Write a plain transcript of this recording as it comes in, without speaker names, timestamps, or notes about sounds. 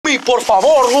homie, por favor,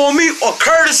 homie. A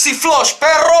courtesy flush,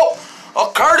 perro.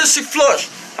 A courtesy flush.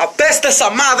 Apesta esa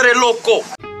madre, loco.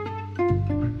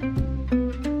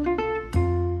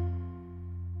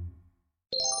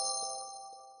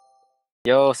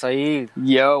 Yo, Saeed.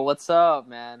 Yo, what's up,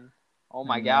 man? Oh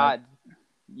my Not- God,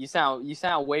 you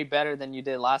sound way better than you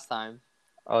did last time.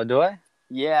 Oh, do I?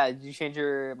 Yeah, did you change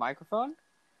your microphone?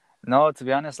 No, to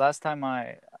be honest, last time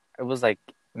it was like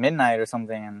midnight or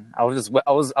something, and I was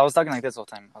talking like this the whole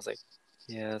time. I was like,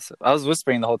 yes, I was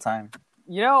whispering the whole time.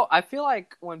 You know, I feel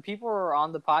like when people are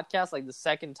on the podcast like the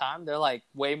second time, they're like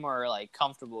way more like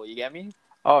comfortable. You get me?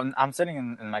 Oh, I'm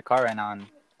sitting in my car right now, and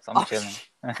so I'm chilling.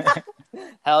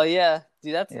 Hell yeah,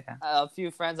 dude. That's Yeah. a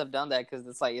few friends have done that because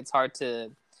it's hard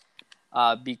to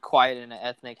be quiet in an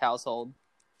ethnic household.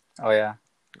 Oh yeah,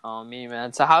 Oh me,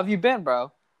 man. So how have you been,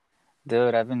 bro?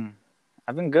 dude, I've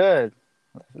been good.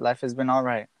 Life has been all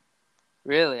right.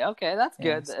 Really? Okay, that's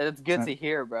good. Yes. It's good to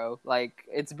hear, bro. Like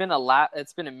it's been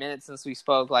a minute since we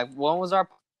spoke. Like when was our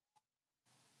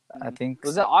I think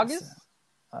Was it August?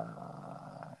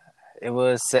 It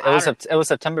was don't- it was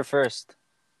September 1st.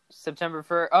 September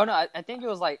 1st? Oh no, I think it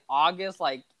was like August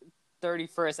like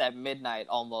 31st at midnight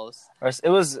almost. Or it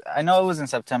was, I know it was in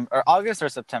September or August or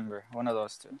September, one of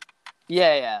those two.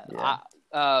 Yeah.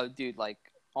 Yeah. Dude, like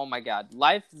oh my God.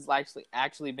 Life has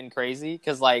actually been crazy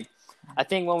cuz like I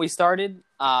think when we started,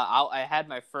 I had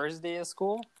my first day of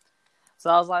school. So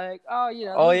I was like, oh, you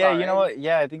know. Oh this is yeah, all you know right. what?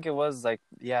 Yeah, I think it was like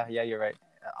yeah, you're right.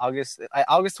 August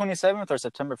 27th or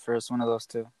September 1st, one of those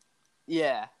two.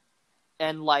 Yeah.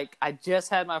 And like I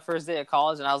just had my first day of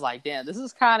college and I was like, damn, this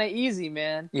is kind of easy,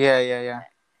 man. Yeah.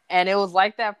 And it was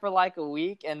like that for like a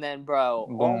week, and then, bro,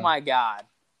 Boom. oh my god,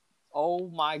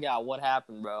 what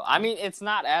happened, bro? I mean, it's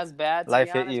not as bad to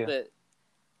Life be hit honest, you. but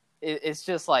it's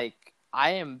just like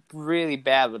I am really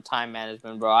bad with time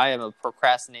management, bro. I am a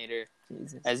procrastinator,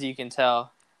 Jesus. as you can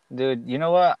tell. Dude, you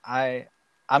know what?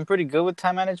 I'm pretty good with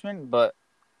time management, but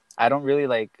I don't really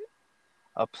like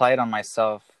apply it on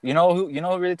myself. You know who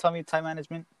really taught me time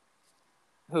management?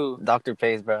 Who? Dr.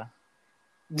 Pace, bro.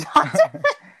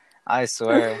 I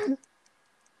swear.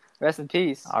 Rest in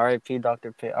peace. R.I.P.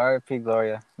 Dr. Pace. R.I.P.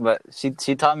 Gloria. But she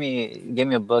taught me, gave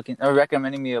me a book, or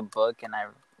recommended me a book, and I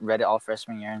read it all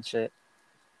freshman year and shit.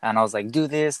 And I was like, do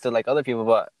this to like other people,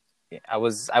 but I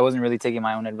wasn't really taking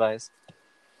my own advice.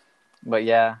 But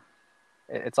yeah,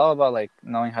 it's all about like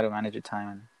knowing how to manage your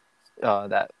time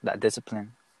and that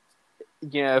discipline.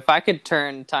 You know, if I could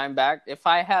turn time back, if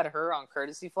I had her on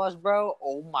Courtesy Flush, bro,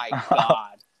 oh my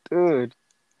god, Dude.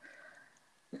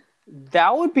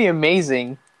 that would be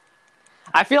amazing.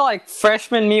 I feel like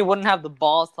freshman me wouldn't have the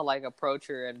balls to like approach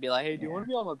her and be like, "Hey, do you want to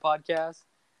be on my podcast?"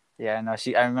 Yeah, no,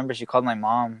 I remember she called my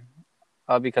mom.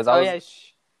 Because I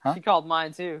was Huh? She called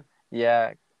mine too.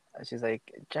 Yeah, she's like,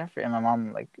 Jeffrey, and my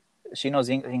mom like she knows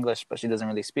English, but she doesn't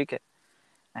really speak it.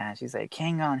 And she's like,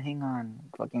 hang on,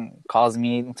 fucking calls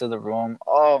me into the room.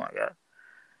 Oh my god.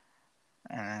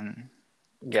 And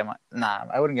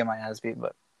I wouldn't get my ass beat,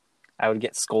 but I would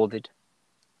get scolded.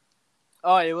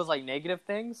 Oh, it was like negative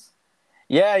things.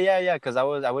 Yeah, because I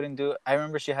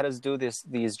remember she had us do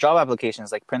these job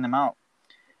applications, like print them out.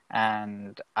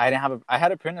 And I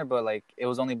had a printer, but like it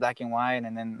was only black and white,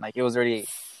 and then like it was already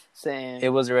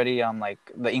like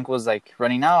the ink was like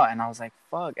running out, and I was like,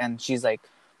 fuck. And she's like,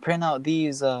 print out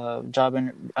these job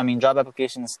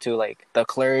applications to like the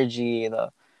clergy,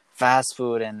 the fast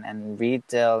food and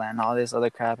retail and all this other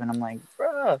crap, and I'm like,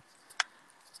 bruh.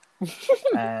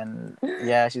 And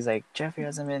yeah, she's like, Jeffrey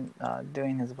hasn't been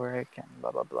doing his work and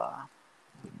blah blah blah.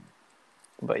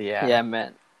 But yeah,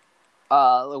 man.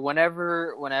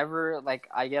 Whenever like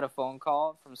I get a phone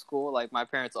call from school, like my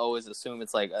parents always assume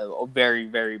it's like a very,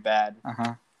 very bad.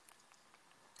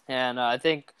 And I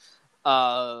think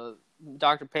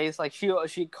Dr. Pace, like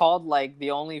she called like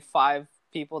the only 5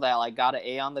 people that like got an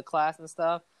A on the class and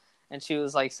stuff, and she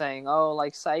was like saying, oh,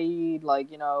 like Saeed,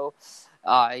 like, you know,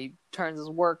 he turns his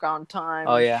work on time.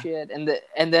 Oh, and yeah. shit,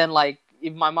 and then like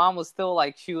if my mom was still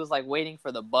like she was like waiting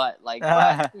for the butt, like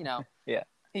but, you know, yeah.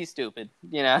 He's stupid,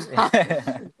 you know.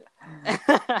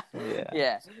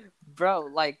 Yeah, bro.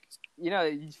 Like, you know,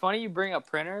 it's funny you bring up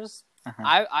printers.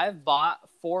 I've bought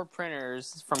 4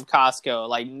 printers from Costco.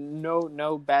 Like,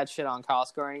 no bad shit on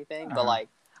Costco or anything, but like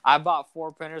I bought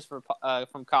 4 printers from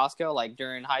Costco like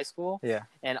during high school. Yeah,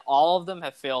 and all of them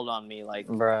have failed on me like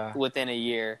bruh. within a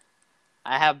year.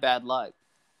 I have bad luck.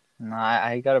 No,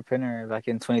 I got a printer back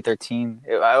in 2013.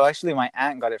 Actually, my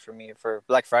aunt got it for me for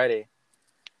Black Friday.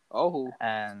 Oh,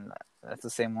 And that's the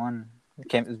same one.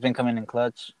 It's been coming in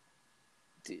clutch.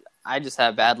 dude, I just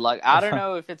have bad luck. I don't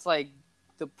know if it's like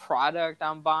the product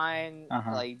I'm buying,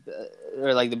 Uh-huh.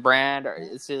 like the brand, or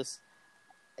it's just.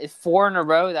 It's 4 in a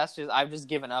row. I've just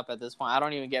given up at this point. I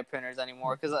don't even get printers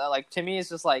anymore because, like, to me, it's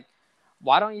just like,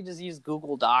 why don't you just use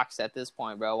Google Docs at this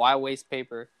point, bro? Why waste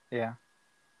paper? Yeah.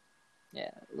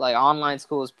 Yeah, like online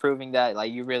school is proving that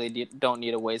like you really don't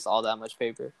need to waste all that much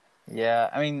paper. Yeah.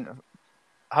 I mean,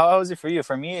 how is it for you?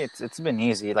 For me, it's been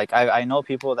easy. Like I know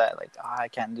people that like I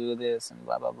can't do this and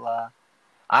blah blah blah.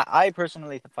 I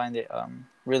personally find it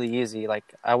really easy.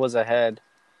 Like I was ahead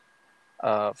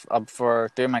up for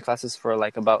 3 of my classes for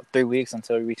like about 3 weeks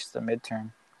until we reached the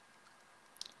midterm.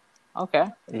 Okay.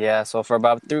 Yeah, so for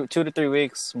about 2 to 3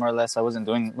 weeks, more or less, I wasn't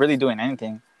really doing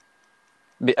anything.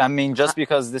 I mean, just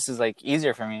because this is like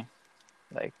easier for me,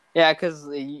 like yeah, because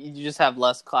you just have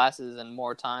less classes and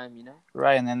more time, you know.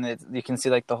 right, and then you can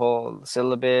see like the whole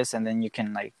syllabus, and then you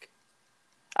can like,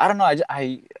 I don't know,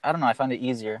 I don't know, I found it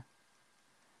easier.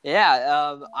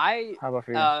 Yeah, How about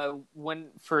for you? When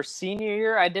for senior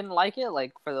year, I didn't like it.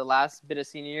 Like for the last bit of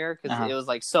senior year, because Uh-huh. it was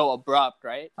like so abrupt,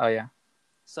 right? Oh yeah.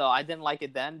 So I didn't like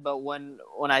it then. But when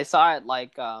I saw it,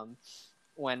 like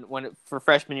for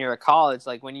freshman year of college,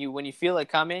 like when you feel it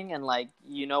coming and like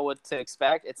you know what to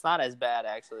expect, it's not as bad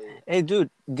actually. Hey, dude,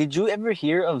 did you ever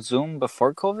hear of Zoom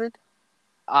before COVID?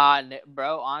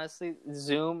 Bro, honestly,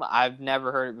 Zoom, I've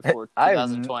never heard it before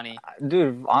 2020.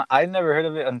 Dude, I never heard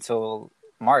of it until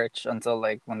March, until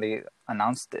like when they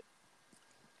announced it.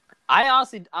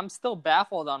 I'm still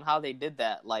baffled on how they did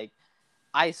that. Like,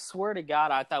 I swear to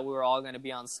God, I thought we were all going to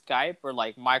be on Skype or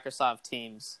like Microsoft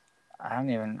Teams. I don't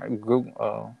even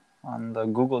Google on the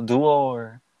Google Duo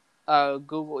or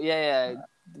Google, yeah,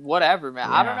 whatever, man.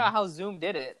 Yeah. I don't know how Zoom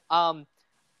did it.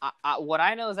 What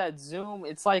I know is that Zoom,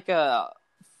 it's like I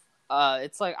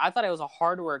thought it was a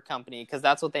hardware company because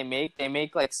that's what they make. They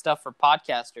make like stuff for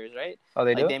podcasters, right? Oh,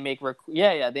 they like do? they make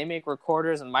they make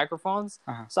recorders and microphones.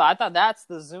 Uh-huh. So I thought that's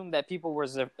the Zoom that people were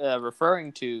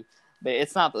referring to, but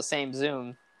it's not the same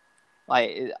Zoom.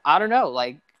 Like I don't know.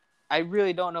 Like I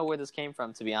really don't know where this came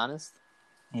from, to be honest.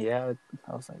 Yeah,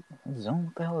 I was like, Zoom,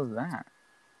 what the hell is that?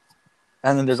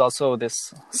 And then there's also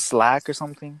this Slack or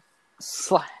something.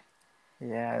 Slack.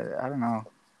 Yeah, I don't know.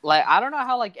 Like I don't know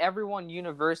how like everyone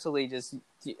universally just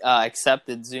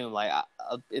accepted Zoom. Like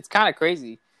it's kind of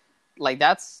crazy. Like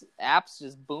that's apps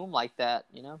just boom like that,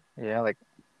 you know? Yeah, like,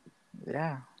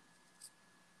 yeah.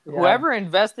 Whoever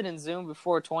invested in Zoom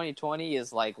before 2020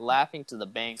 is like laughing to the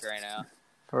bank right now.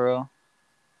 For real.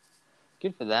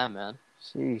 Good for them, man.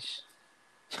 Sheesh.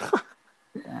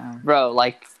 Damn. Bro,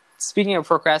 like speaking of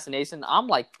procrastination, I'm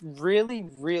like really,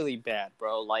 really bad,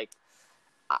 bro. Like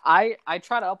I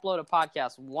try to upload a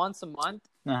podcast once a month,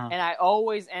 Uh-huh. and I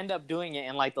always end up doing it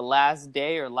in like the last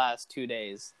day or last 2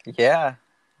 days. Yeah.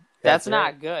 That's right.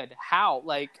 not good. How?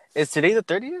 Like, Is today the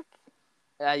 30th?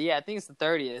 yeah, I think it's the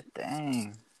 30th.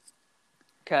 Dang.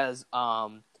 Because,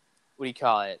 what do you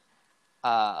call it?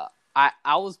 I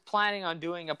was planning on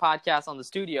doing a podcast on the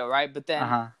studio, right? But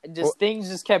then things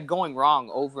just kept going wrong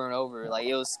over and over. Like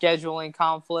it was scheduling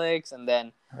conflicts, and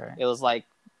then it was like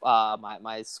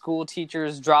my school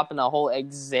teachers dropping a whole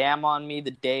exam on me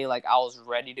the day like I was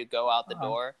ready to go out the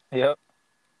door. Yep.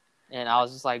 And I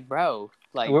was just like, bro,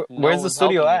 like where's the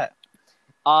studio at?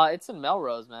 It's in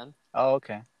Melrose, man. Oh,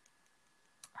 okay.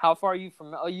 How far are you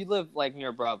from? Oh, you live like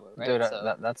near Bravo, right? Dude,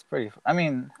 that's pretty. I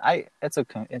mean, it's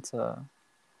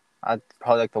I'd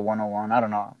probably like the 101. I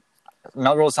don't know.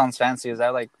 Melrose sounds fancy. Is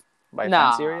that like by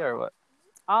fancy area or what?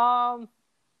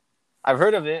 I've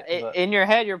heard of it. In your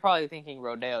head, you're probably thinking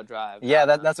Rodeo Drive. Yeah,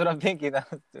 that's what I'm thinking.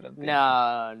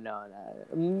 No.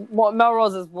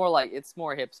 Melrose is more like it's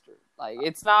more hipster. Like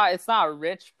it's not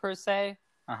rich per se.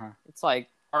 It's like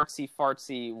artsy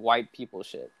fartsy white people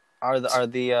shit. Are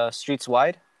the streets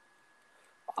wide?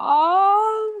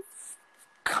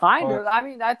 Kind of. I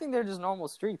mean, I think they're just normal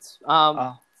streets.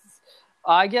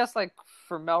 I guess like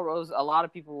for Melrose, a lot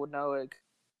of people would know like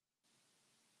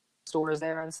stores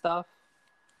there and stuff.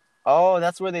 Oh,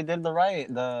 that's where they did the riot.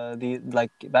 The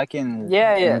like back in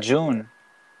in June.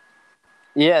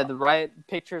 Yeah, the riot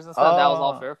pictures and stuff. That was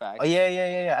all Fairfax. Oh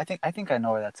yeah. I think I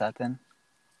know where that's at then.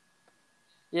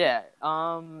 Yeah.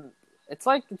 It's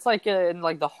like in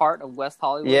like the heart of West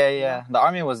Hollywood. Yeah. You know? The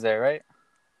army was there, right?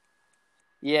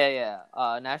 Yeah.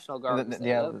 National Guard.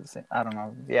 I don't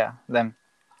know. Yeah, them.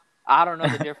 I don't know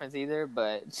the difference either,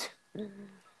 but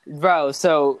bro,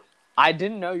 so I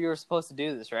didn't know you were supposed to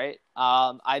do this, right?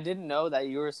 I didn't know that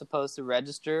you were supposed to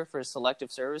register for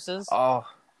selective services. Oh,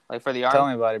 like for the army. Tell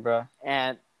me about it, bro.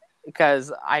 And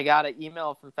because I got an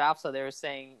email from FAFSA, they were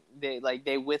saying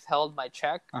they withheld my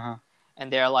check,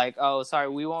 and they're like, "Oh, sorry,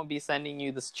 we won't be sending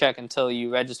you this check until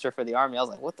you register for the Army." I was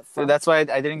like, "What the fuck?" Dude, that's why I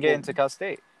didn't get into Cal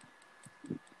State.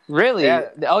 Really? Yeah.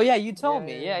 Oh yeah, you told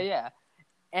me. Yeah. Yeah.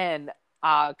 And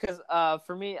because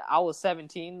for me, I was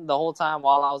 17 the whole time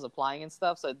while I was applying and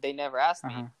stuff, so they never asked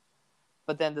me.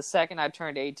 But then the second I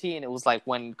turned 18, it was like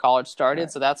when college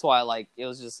started, so that's why like it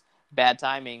was just bad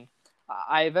timing.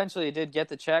 I eventually did get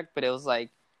the check, but it was like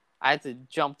I had to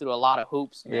jump through a lot of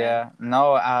hoops, man. Yeah.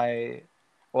 No, I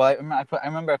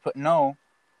remember I put no,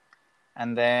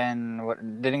 and then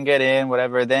didn't get in,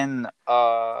 whatever. Then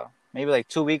maybe like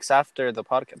 2 weeks after the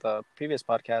previous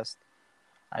podcast,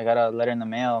 I got a letter in the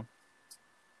mail,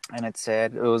 and it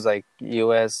said it was like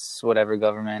U.S. whatever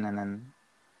government, and then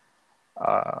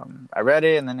I read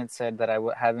it, and then it said that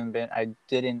I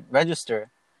didn't register,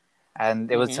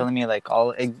 and it was telling me like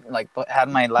had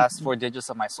my last 4 digits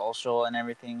of my social and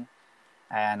everything,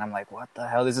 and I'm like, what the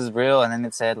hell, this is real? And then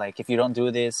it said like if you don't do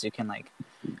this, you can like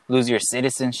lose your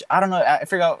citizenship. I don't know. I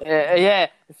forgot. Yeah.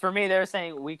 For me, they were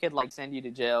saying we could like send you to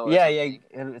jail. Yeah.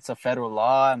 It's a federal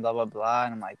law and blah blah blah.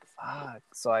 And I'm like, fuck.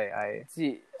 So I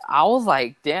see. I was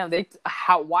like, damn.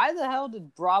 Why the hell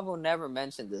did Bravo never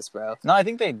mention this, bro? No, I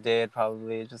think they did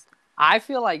probably. Just I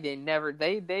feel like they never.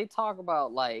 They talk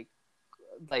about like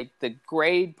the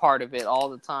grade part of it all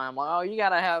the time. Like, oh, you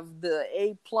gotta have the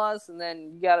A+, and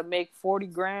then you gotta make 40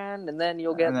 grand, and then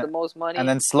you'll get the most money. And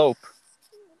then slope.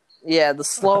 Yeah, the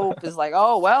slope is like,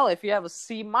 oh well, if you have a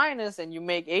C- and you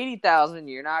make 80,000,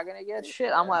 you're not gonna get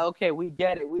shit. I'm like, okay, we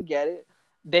get it.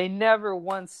 They never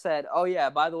once said, oh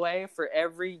yeah, by the way, for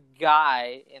every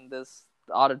guy in this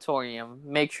auditorium,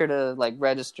 make sure to like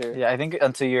register. Yeah, I think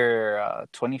until you're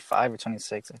 25 or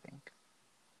 26, I think.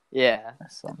 Yeah,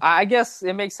 so. I guess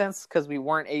it makes sense because we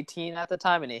weren't 18 at the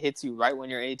time, and it hits you right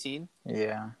when you're 18.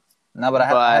 Yeah, no, but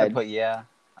I had to put yeah.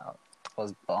 I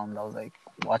was bummed. I was like,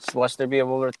 watch there be a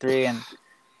World War III, and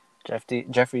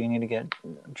Jeffrey, you need to get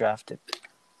drafted.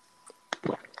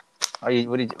 What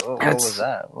was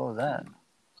that? What was that?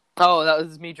 Oh, that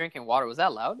was me drinking water. Was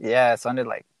that loud? Yeah, it sounded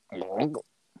like.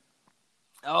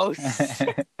 Oh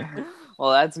shit!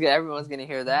 Well, that's good. Everyone's gonna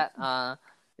hear that.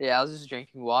 Yeah, I was just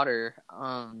drinking water.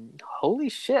 Holy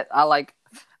shit! I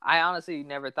honestly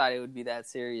never thought it would be that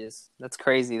serious. That's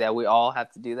crazy that we all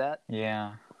have to do that.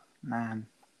 Yeah, man.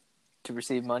 To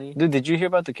receive money. Dude, did you hear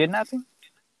about the kidnapping?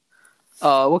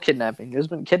 What kidnapping? There's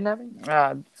been kidnapping?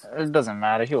 It doesn't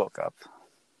matter. He woke up.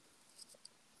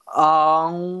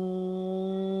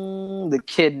 The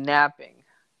kidnapping.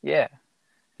 Yeah,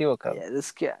 he woke up. Yeah,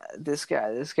 this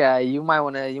guy. You might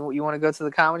wanna you wanna go to the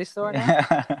Comedy Store now?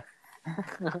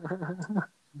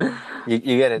 you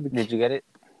get it? Did you get it?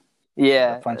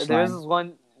 Yeah. There's this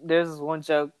one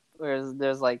joke where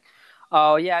there's like,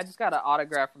 oh yeah, I just got an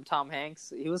autograph from Tom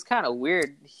Hanks. He was kind of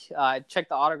weird. I checked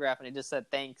the autograph and it just said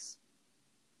thanks.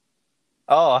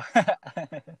 Oh,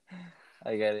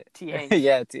 I get it. T. Hanks.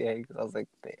 Yeah, T. Hanks. I was like,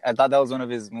 I thought that was one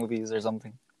of his movies or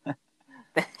something.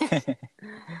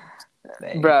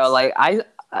 Bro, like I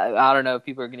don't know if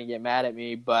people are gonna get mad at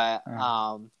me, but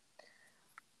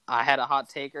I had a hot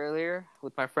take earlier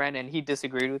with my friend, and he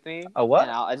disagreed with me. A what?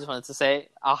 And I just wanted to say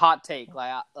a hot take,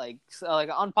 like an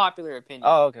unpopular opinion.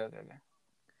 Oh, okay.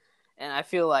 And I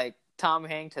feel like Tom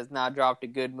Hanks has not dropped a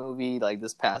good movie like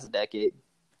this past decade.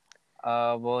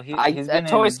 Well, he's been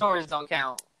Toy Stories don't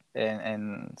count.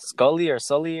 And Sully or.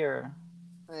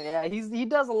 Yeah, he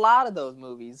does a lot of those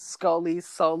movies. Scully,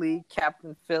 Sully,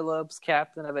 Captain Phillips,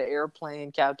 Captain of an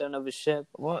airplane, Captain of a ship.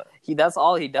 What? That's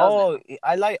all he does. Oh,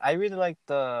 now. I really like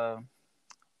the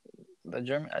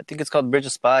German. I think it's called Bridge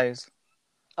of Spies.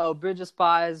 Oh, Bridge of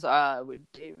Spies. With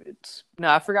David. No,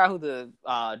 I forgot who the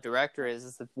director is.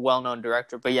 It's a well-known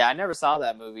director, but yeah, I never saw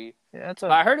that movie. Yeah,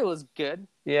 I heard it was good.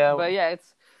 Yeah, but yeah,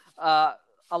 it's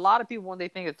a lot of people, when they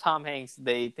think of Tom Hanks,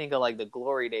 they think of like the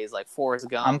glory days, like Forrest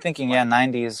Gump. I'm thinking, like,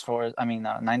 90s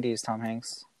Tom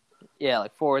Hanks. Yeah,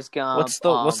 like Forrest Gump. What's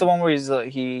the one where he's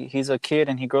a kid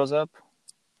and he grows up?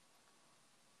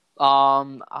 I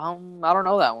don't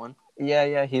know that one.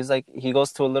 Yeah. He's like, he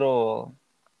goes to a little.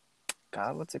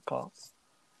 God, what's it called?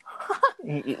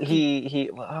 he.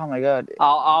 Oh my God.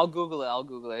 I'll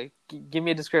Google it. Give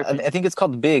me a description. I think it's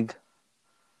called Big.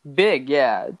 Big,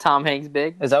 yeah. Tom Hanks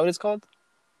Big. Is that what it's called?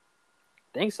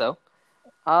 Think so.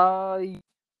 It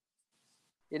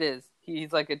is.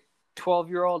 He's like a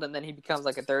 12-year-old, and then he becomes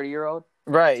like a 30-year-old.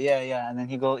 Right. Yeah. And then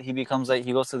he becomes like,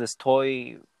 he goes to this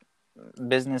toy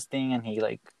business thing, and he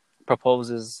like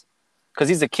proposes, because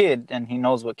he's a kid and he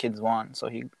knows what kids want, so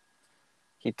he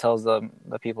tells the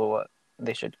people what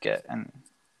they should get. And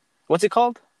what's it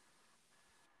called?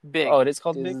 Big. Oh, it is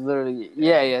called Big. Literally,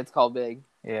 yeah. It's called Big.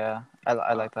 Yeah,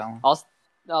 I like that one.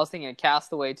 I was thinking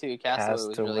Castaway too. Castaway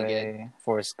was really good.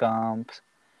 Forrest Gump,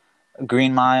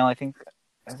 Green Mile. I think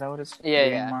is that what it's?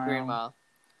 Yeah, Green Mile.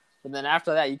 But then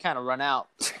after that, you kind of run out.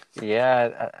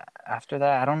 Yeah, after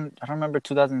that, I don't remember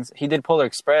 2000s. He did Polar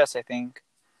Express, I think.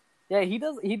 Yeah, he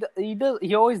does.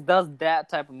 He always does that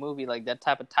type of movie, like that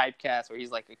type of typecast where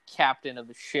he's like a captain of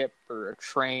a ship or a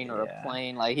train or a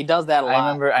plane. Like he does that a lot.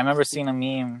 I remember seeing a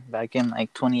meme back in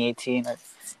like 2018,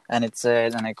 and it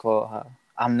said, and I quote,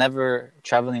 "I'm never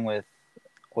traveling with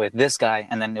this guy,"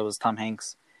 and then it was Tom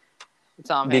Hanks.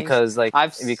 Because it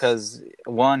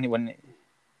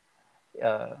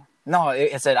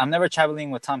said I'm never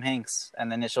traveling with Tom Hanks, and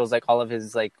then it shows like all of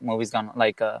his like movies gone,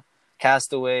 like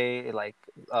Castaway, like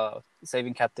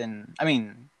Saving Captain. I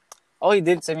mean, he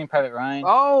did Saving Private Ryan.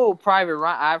 Oh, Private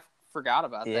Ryan, I forgot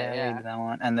about that. Yeah, he did that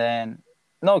one, and then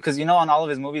because on all of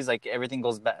his movies, like everything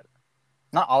goes bad.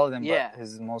 Not all of them, but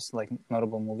his most like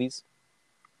notable movies,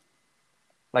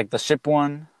 like the ship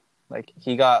one, like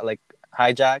he got like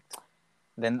hijacked.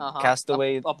 Then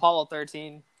Castaway, Apollo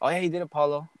 13. Oh yeah, he did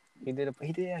Apollo. He did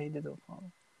Apollo.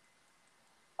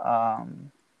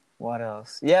 What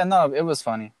else? Yeah, no, it was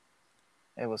funny.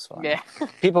 It was fun. Yeah,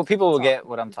 people will get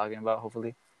what I'm talking about.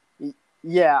 Hopefully.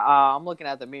 Yeah, I'm looking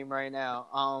at the meme right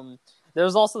now.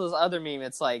 There's also this other meme.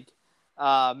 It's like,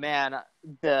 man,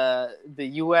 the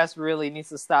U.S. really needs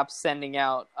to stop sending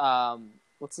out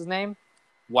what's his name?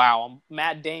 Wow,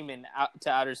 Matt Damon out to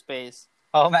outer space.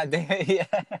 Oh, Matt Damon, yeah.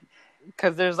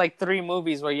 Because there's like 3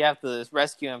 movies where you have to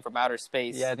rescue him from outer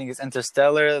space. Yeah, I think it's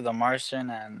Interstellar, The Martian,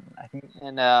 and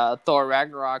Thor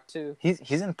Ragnarok too. He's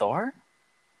in Thor?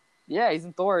 Yeah, he's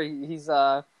in Thor. He's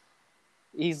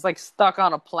like stuck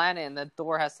on a planet, and then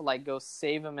Thor has to like go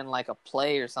save him in like a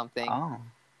play or something. Oh,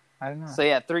 I don't know. So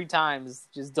yeah, 3 times.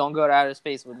 Just don't go to outer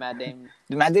space with Matt Damon.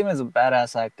 Dude, Matt Damon is a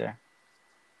badass actor.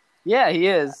 Yeah, he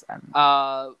is.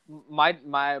 My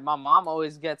mom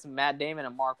always gets Matt Damon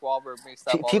and Mark Wahlberg mixed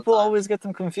up. People always get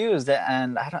them confused,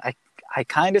 and I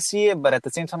kind of see it, but at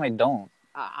the same time I don't.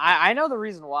 I know the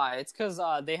reason why. It's because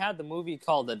they had the movie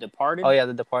called The Departed. Oh yeah,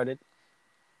 The Departed.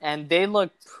 And they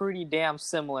look pretty damn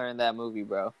similar in that movie,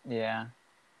 bro. Yeah.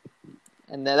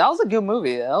 And that was a good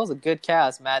movie. That was a good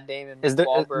cast. Matt Damon,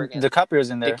 Wahlberg, and DiCaprio's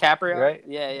in there. DiCaprio, right?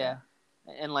 Yeah.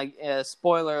 And like,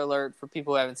 spoiler alert for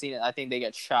people who haven't seen it, I think they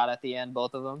get shot at the end,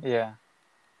 both of them. Yeah.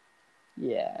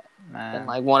 Yeah. Man. And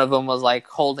like one of them was like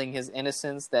holding his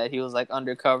innocence that he was like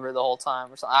undercover the whole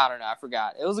time or something. I don't know. I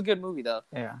forgot. It was a good movie though.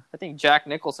 Yeah. I think Jack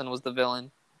Nicholson was the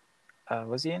villain.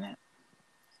 Was he in it?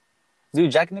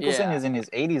 Dude, Jack Nicholson is in his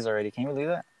 80s already. Can you believe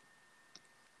that?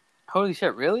 Holy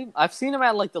shit, really? I've seen him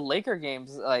at like the Laker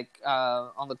games, like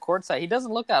on the court side. He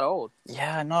doesn't look that old.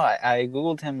 Yeah, no, I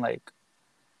googled him like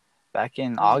back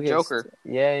in August. Joker.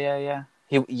 Yeah.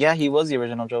 He was the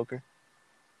original Joker.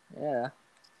 Yeah.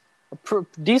 A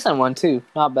decent one too.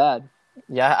 Not bad.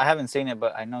 Yeah, I haven't seen it,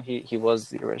 but I know he was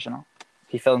the original.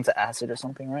 He fell into acid or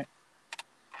something, right?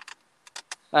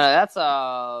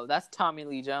 That's Tommy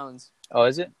Lee Jones. Oh,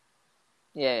 is it?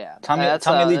 Yeah.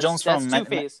 Tommy Lee Jones from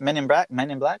Men in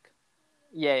Black.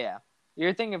 Yeah.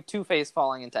 You're thinking of Two-Face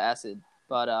falling into acid,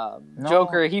 but no.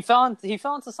 Joker he fell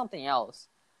into something else.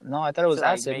 No, I thought it was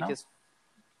acid. No?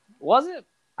 Was it?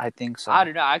 I think so. I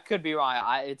don't know. I could be wrong.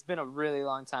 It's been a really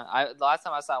long time. The last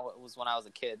time I saw it was when I was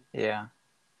a kid. Yeah.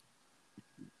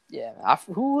 Yeah.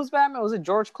 Who was Batman? Was it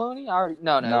George Clooney?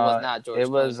 No, it was not George. It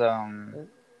Clooney. Was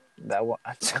that one,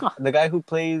 the guy who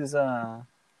plays the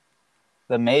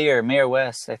Mayor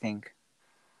West, I think.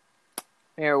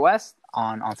 Mayor West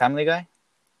on Family Guy.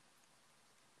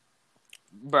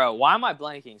 Bro, why am I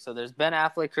blanking? So there's Ben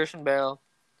Affleck, Christian Bale.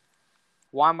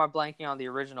 Why am I blanking on the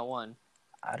original one?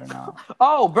 I don't know.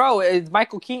 Oh, bro, it's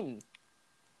Michael Keaton.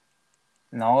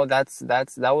 No, that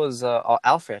was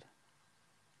Alfred.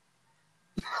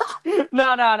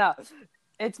 No.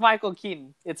 It's Michael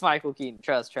Keaton.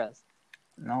 Trust.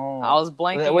 No. I was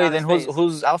blanking. Wait, then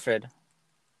who's Alfred?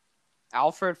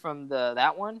 Alfred from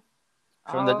that one?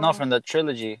 From the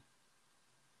trilogy.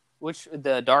 Which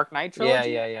the Dark Knight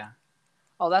trilogy? Yeah.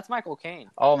 Oh, that's Michael Caine.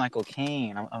 Oh, Michael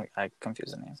Caine. I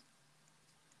confused the names.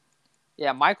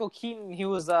 Yeah, Michael Keaton. He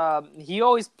was he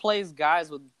always plays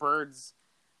guys with birds.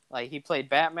 Like he played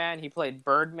Batman, he played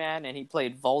Birdman, and he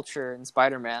played Vulture in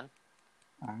Spider-Man.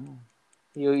 Oh.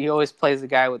 He always plays a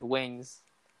guy with wings.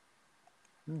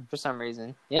 For some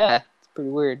reason. Yeah, it's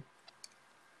pretty weird.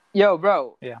 Yo,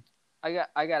 bro. Yeah. I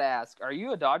gotta ask, are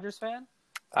you a Dodgers fan?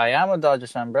 I am a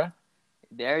Dodgers fan, bro.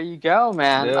 There you go,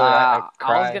 man. Dude, I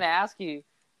was gonna ask you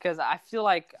because I feel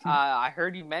like I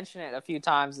heard you mention it a few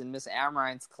times in Miss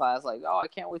Amrine's class, like, oh, I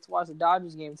can't wait to watch the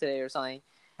Dodgers game today or something.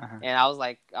 and I was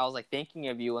like thinking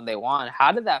of you when they won.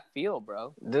 How did that feel,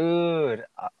 bro? Dude.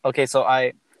 Okay, so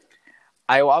I've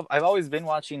always been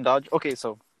watching Dodge. Okay,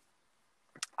 so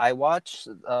I watch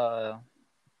the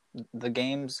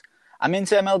games. I'm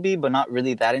into MLB, but not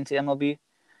really that into MLB.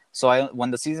 So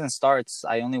when the season starts,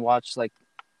 I only watch like,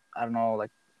 I don't know,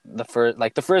 like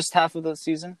the first half of the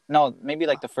season. No, maybe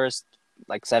like the first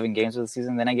like 7 games of the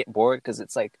season. Then I get bored because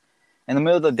it's like in the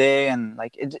middle of the day and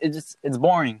like it's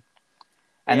boring,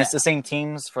 and it's the same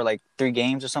teams for like 3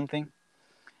 games or something.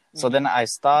 So then I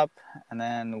stop, and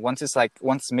then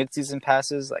once mid-season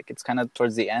passes, like it's kind of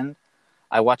towards the end,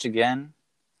 I watch again,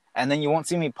 and then you won't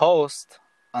see me post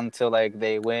until like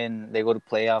they win, they go to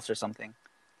playoffs or something.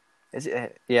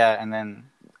 Yeah, and then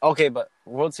okay, but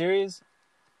World Series,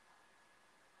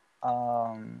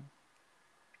 I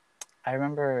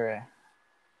remember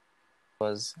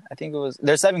I think it was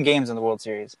there's 7 games in the World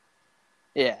Series.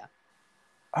 Yeah.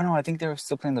 Oh no, I think they were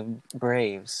still playing the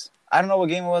Braves. I don't know what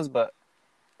game it was, but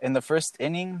in the first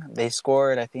inning, they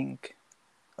scored, I think,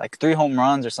 like 3 home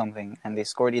runs or something, and they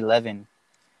scored 11.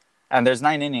 And there's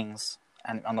 9 innings,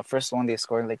 and on the first one, they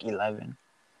scored like 11.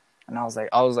 And I was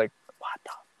like, what the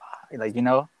fuck? Like, you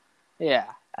know? Yeah.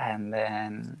 And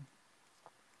then,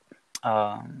 you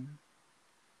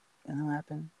know what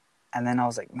happened? And then I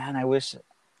was like, man,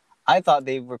 I thought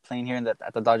they were playing here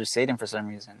at the Dodger Stadium for some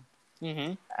reason.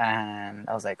 Mm-hmm. And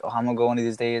I was like, oh, I'm going to go one of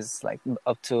these days, like,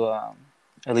 up to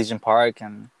Elysian Park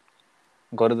and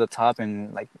go to the top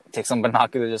and like take some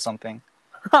binoculars or something.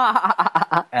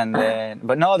 And then,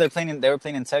 but no, they were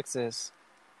playing in Texas,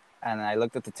 and I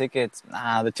looked at the tickets.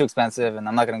 Nah, they're too expensive, and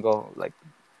I'm not gonna go like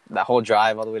that whole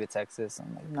drive all the way to Texas.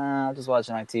 I'm like, nah, I'll just watch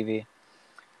it on my TV.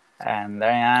 And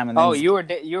there I am. And then,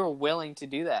 you were willing to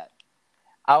do that.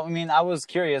 I mean, I was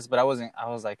curious, but I wasn't. I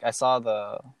was like, I saw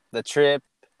the trip,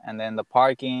 and then the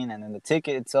parking, and then the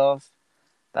ticket itself.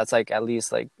 That's like at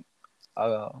least like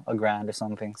a grand or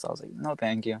something. So I was like, no,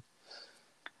 thank you.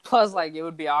 Plus, like, it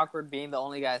would be awkward being the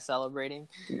only guy celebrating.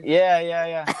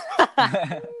 Yeah.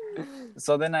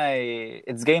 So then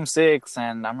it's game 6,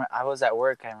 and I was at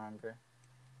work, I remember,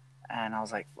 and I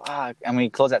was like, fuck, and we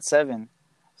close at 7.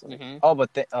 So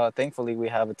but thankfully we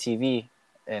have a TV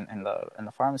in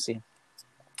the pharmacy.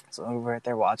 So we were right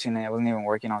there watching it. I wasn't even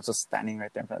working. I was just standing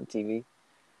right there in front of the TV.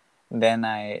 Then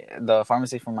the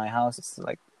pharmacy from my house, it's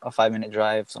like a 5-minute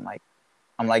drive. So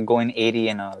I'm like going 80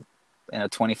 in a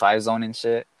 25 zone and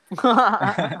shit.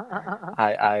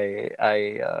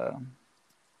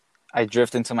 I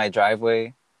drift into my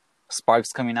driveway,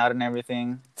 sparks coming out and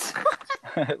everything.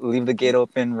 Leave the gate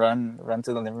open, run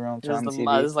to the living room, turn on the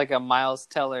TV. This is like a Miles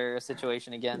Teller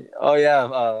situation again. Oh yeah,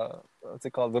 what's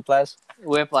it called? Whiplash?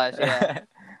 Whiplash, yeah.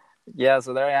 Yeah,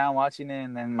 so there I am watching it,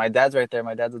 and then my dad's right there.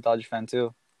 My dad's a Dodger fan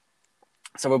too.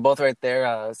 So we're both right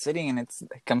there sitting, and it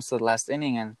comes to the last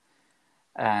inning,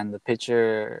 and the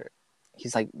pitcher,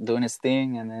 he's like doing his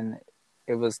thing, and then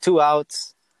it was 2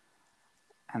 outs,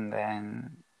 and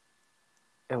then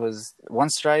it was 1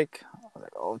 strike. I was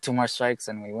like, oh, 2 more strikes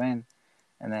and we win.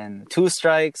 And then 2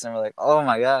 strikes, and we're like, oh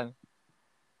my God.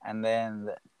 And then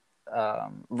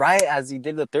right as he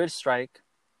did the 3rd strike,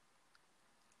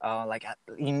 like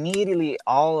immediately,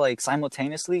 all like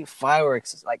simultaneously,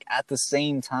 fireworks like at the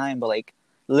same time, but like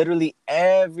literally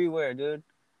everywhere, dude,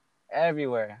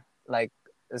 everywhere. Like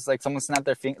it's like someone snapped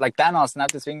their finger, like Thanos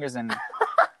snapped his fingers, and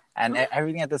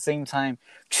everything at the same time.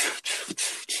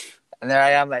 And there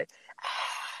I am, like,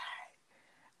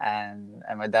 and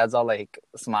my dad's all like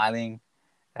smiling,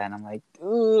 and I'm like,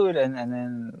 dude, and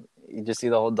then you just see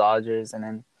the whole Dodgers, and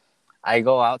then I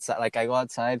go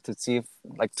outside to see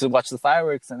to watch the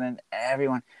fireworks, and then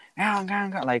everyone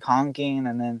like honking,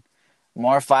 and then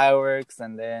more fireworks,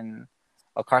 and then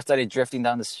a car started drifting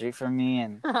down the street from me,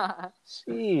 and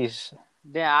sheesh.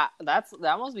 Yeah, that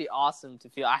must be awesome to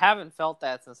feel. I haven't felt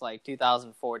that since like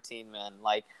 2014, man.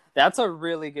 Like that's a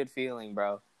really good feeling,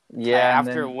 bro. Yeah,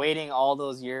 after waiting all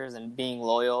those years and being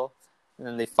loyal, and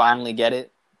then they finally get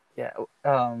it. Yeah.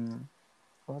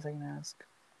 What was I gonna ask?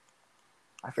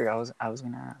 I forgot. I was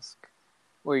gonna ask.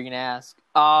 What were you gonna ask?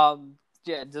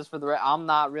 Yeah, just for I'm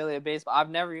not really a baseball. I've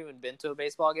never even been to a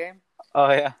baseball game. Oh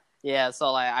yeah. Yeah,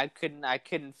 so like I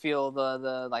couldn't feel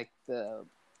the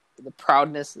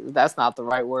proudness. That's not the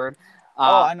right word.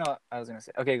 I know what I was gonna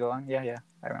say. Okay, go on. Yeah,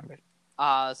 I remember.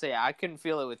 So yeah, I couldn't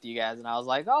feel it with you guys, and I was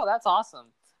like, oh, that's awesome.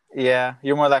 Yeah,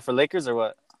 you're more like for Lakers or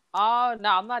what? No,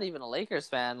 I'm not even a Lakers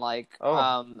fan. Like,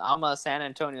 I'm a San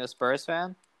Antonio Spurs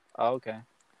fan. Oh, okay.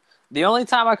 The only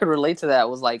time I could relate to that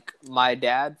was like my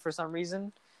dad for some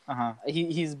reason.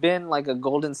 He's been like a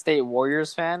Golden State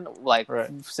Warriors fan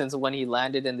since when he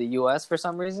landed in the U.S. for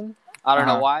some reason. I don't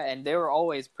know why, and they were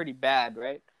always pretty bad,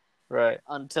 right? Right.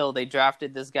 until they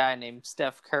drafted this guy named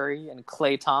Steph Curry and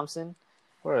Klay Thompson.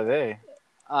 What are they?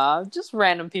 Just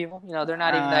random people. You know, they're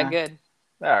not even that good.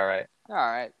 All right. All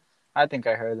right. I think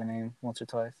I heard the name once or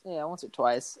twice. Yeah, once or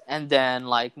twice. And then,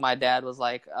 like, my dad was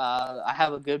like, I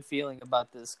have a good feeling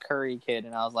about this Curry kid.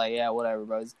 And I was like, yeah, whatever,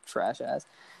 bro. He's trash ass.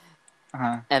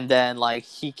 Uh-huh. And then, like,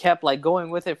 he kept, like,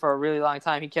 going with it for a really long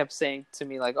time. He kept saying to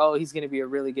me, like, oh, he's going to be a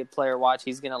really good player. Watch,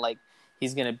 he's going to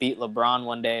beat LeBron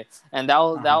one day. And that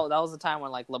was the time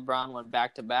when, like, LeBron went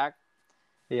back-to-back.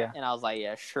 Yeah. And I was like,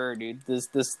 yeah, sure, dude. This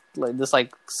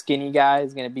skinny guy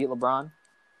is going to beat LeBron.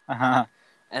 Uh-huh.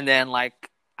 And then, like,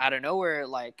 out of nowhere,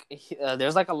 like,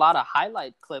 there's, like, a lot of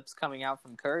highlight clips coming out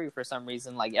from Curry for some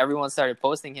reason. Like, everyone started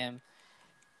posting him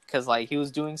because, like, he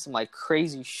was doing some, like,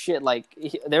 crazy shit. Like,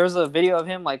 there was a video of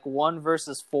him, like, 1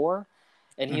 versus 4,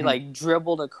 and he, like,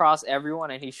 dribbled across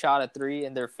everyone, and he shot a 3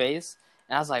 in their face.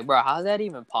 And I was like, bro, how is that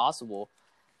even possible?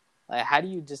 Like, how do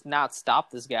you just not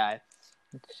stop this guy?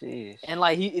 Jeez. And,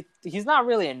 like, he's not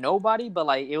really a nobody, but,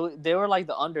 like, they were, like,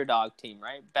 the underdog team,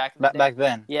 right? Back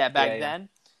then. Yeah, back then.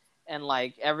 And,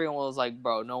 like, everyone was like,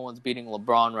 bro, no one's beating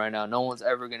LeBron right now. No one's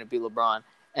ever going to beat LeBron.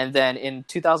 And then in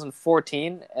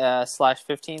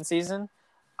 2014/15 season,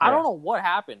 I don't know what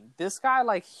happened. This guy,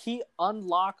 like, he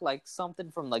unlocked, like,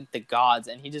 something from, like, the gods,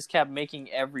 and he just kept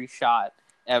making every shot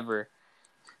ever.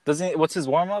 What's his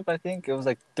warm-up, I think? It was,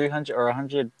 like, 300 or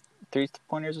 100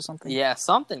 3-pointers or something? Yeah,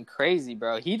 something crazy,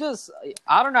 bro. He just,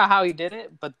 I don't know how he did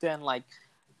it, but then, like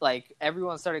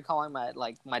everyone started calling my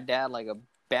dad, like, a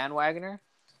bandwagoner.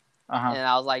 Uh-huh. And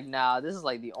I was like, nah, this is,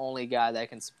 like, the only guy that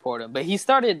can support him. But he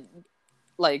started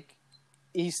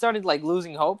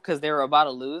losing hope because they were about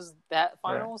to lose that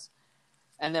finals. Right.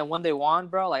 And then when they won,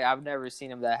 bro, like, I've never seen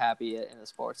him that happy in a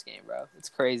sports game, bro. It's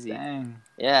crazy. Dang.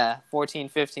 Yeah,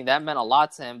 14-15. That meant a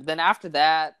lot to him. But then after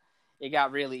that, it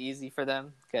got really easy for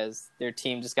them because their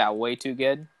team just got way too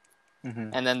good. Mm-hmm.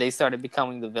 And then they started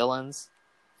becoming the villains.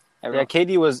 Yeah,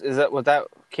 KD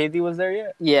KD was there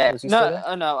yet? Yeah.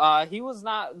 No. He was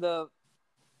not. The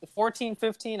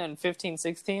 14-15 and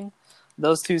 15-16,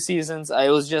 those 2 seasons, it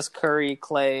was just Curry,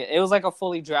 Klay. It was like a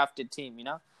fully drafted team, you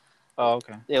know? Oh,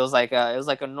 okay. It was like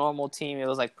a normal team. It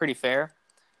was, like, pretty fair.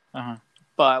 Uh-huh.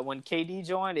 But when KD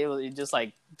joined, it just,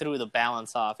 like, threw the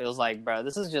balance off. It was like, bro,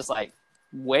 this is just, like,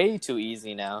 way too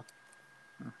easy now.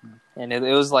 Mm-hmm. And it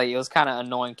was kind of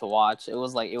annoying to watch. It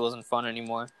was like, it wasn't fun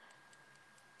anymore.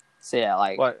 So yeah,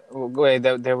 like, what? Wait,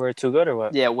 they were too good or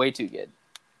what? Yeah, way too good.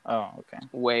 Oh, okay.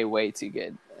 Way too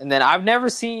good. And then I've never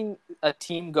seen a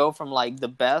team go from, like, the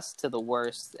best to the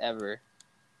worst ever.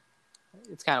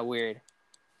 It's kind of weird.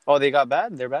 Oh, they got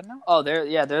bad? They're bad now? Oh,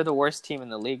 they're the worst team in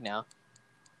the league now.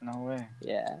 No way.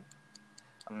 Yeah.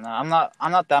 I'm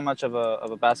not that much of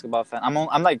a basketball fan. I'm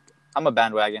a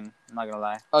bandwagon. I'm not gonna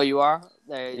lie. Oh, you are?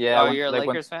 Yeah. Oh, you're a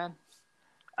Lakers fan?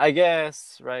 I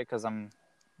guess, right? Because I'm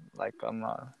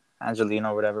Angelino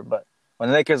or whatever. But when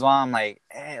the Lakers won, I'm like,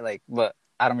 but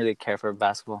I don't really care for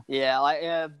basketball. Yeah,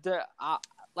 I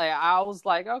was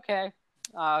like, okay,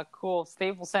 cool.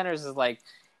 Staples Centers is like,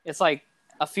 it's like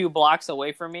a few blocks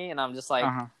away from me, and I'm just like,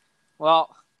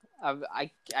 well,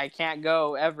 I can't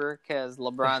go ever because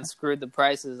LeBron screwed the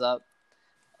prices up.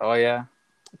 Oh yeah.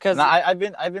 Because I've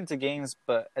been to games,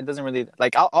 but it doesn't really,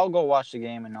 like, I'll go watch the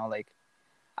game and all, like,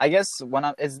 I guess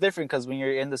it's different because when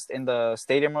you're in the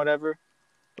stadium or whatever,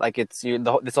 like, it's a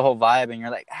whole vibe and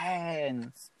you're like, hey,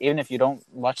 and even if you don't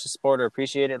watch the sport or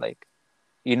appreciate it, like,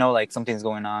 you know, like, something's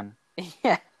going on.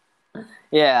 Yeah.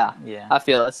 I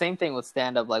feel the same thing with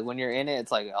stand up. Like, when you're in it,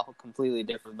 it's like a completely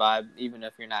different vibe, even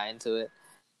if you're not into it.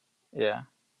 Yeah.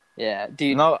 Do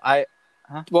you know?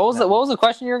 What was the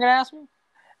question you were gonna ask me?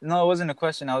 No, it wasn't a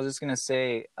question. I was just gonna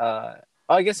say.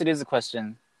 I guess it is a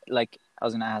question. Like, I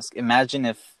was gonna ask. Imagine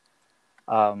if,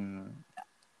 the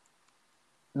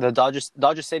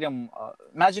Dodger Stadium.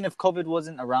 Imagine if COVID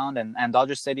wasn't around and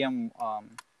Dodger Stadium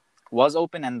was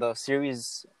open and the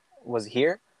series was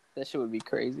here. That shit would be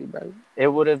crazy, bro. It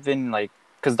would have been like,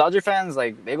 because Dodger fans,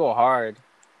 like, they go hard.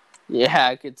 Yeah,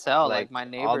 I could tell. Like my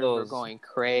neighbors were going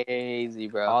crazy,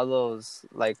 bro. All those,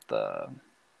 like,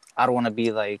 I don't want to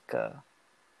be like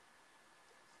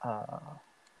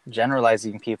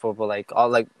generalizing people, but like all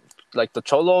like the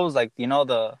cholos, like, you know,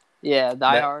 the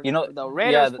diehard, you know, the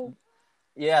Raiders.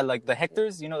 Like the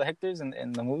Hectors, you know, the Hectors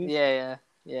in the movies. Yeah.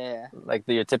 Like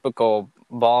your typical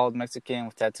bald Mexican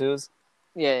with tattoos.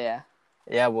 Yeah.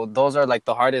 Yeah, well, those are like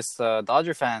the hardest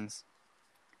Dodger fans.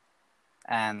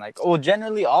 And like,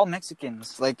 generally all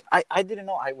Mexicans. Like, I didn't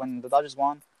know. When the Dodgers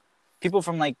won, people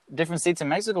from like different states in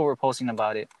Mexico were posting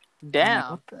about it.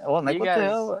 Damn. What the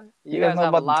hell? You guys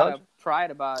have a lot of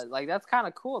pride about it. Like, that's kind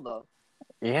of cool though.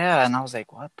 Yeah, and I was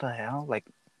like, what the hell? Like,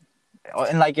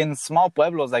 and like in small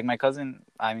pueblos, like my cousin.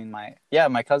 I mean, my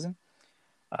cousin.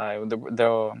 I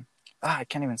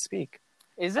can't even speak.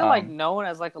 Is it like known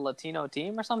as like a Latino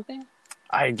team or something?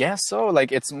 I guess so.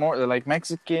 Like it's more like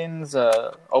Mexicans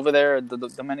over there, the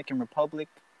Dominican Republic.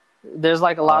 There's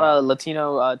like a lot of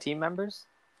Latino team members.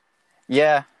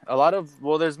 Yeah, a lot of.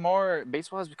 Well, there's more.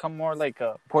 Baseball has become more like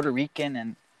Puerto Rican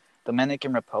and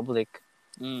Dominican Republic.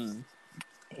 Mm.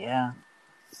 Yeah,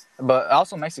 but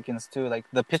also Mexicans too. Like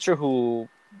the pitcher who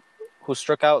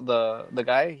struck out the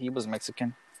guy, he was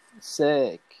Mexican.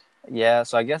 Sick. Yeah,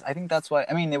 so I think that's why.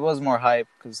 I mean, it was more hype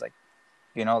because like,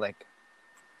 like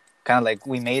kind of like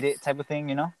we made it type of thing,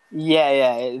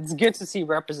 Yeah, it's good to see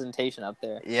representation up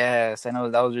there. Yes, I know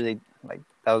that was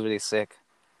really sick.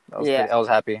 I was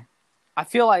happy. I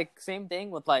feel like same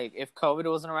thing with like if COVID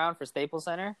wasn't around for Staples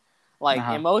Center, like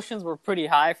emotions were pretty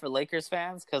high for Lakers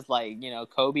fans because like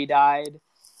Kobe died,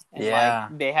 and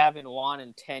like they haven't won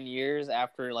in 10 years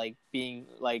after like being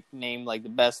like named like the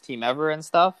best team ever and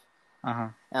stuff.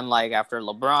 And like after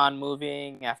LeBron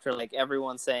moving, after like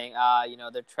everyone saying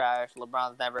they're trash,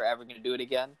 LeBron's never ever gonna do it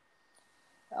again.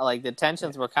 Like the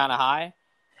tensions were kind of high.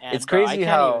 And, it's crazy I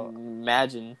can't even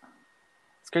imagine.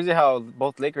 It's crazy how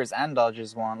both Lakers and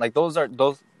Dodgers won. Like those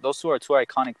two are two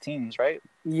iconic teams, right?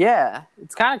 Yeah,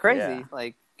 it's kind of crazy.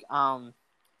 Yeah.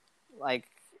 Like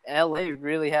LA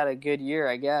really had a good year,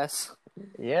 I guess.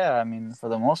 Yeah, I mean, for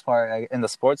the most part, in the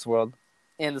sports world.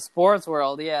 In the sports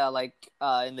world, yeah, like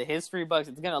in the history books,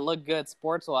 it's gonna look good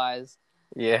sports-wise.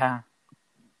 Yeah.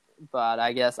 But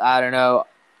I guess I don't know.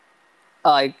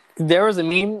 Like there was a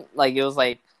meme, like it was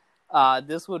like,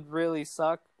 this would really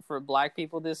suck for black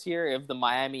people this year if the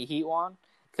Miami Heat won,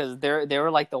 because they were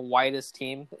like the whitest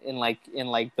team in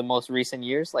the most recent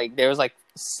years. Like there was like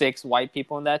 6 white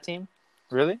people in that team.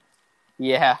 Really?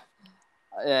 Yeah.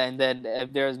 And then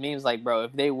if there's memes like, bro,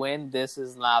 if they win, this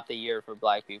is not the year for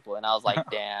black people. And I was like,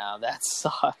 damn, that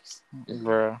sucks.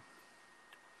 Bro.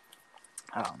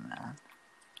 Oh, man.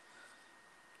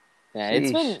 Yeah,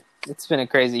 it's been a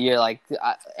crazy year. Like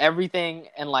everything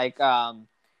and like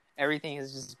everything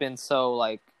has just been so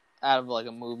like out of like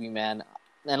a movie, man.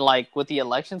 And like with the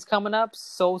elections coming up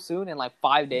so soon in like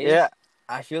 5 days. Yeah,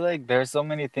 I feel like there's so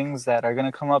many things that are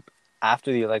gonna come up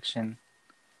after the election.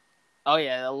 Oh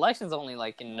yeah, the election's only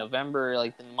like in November,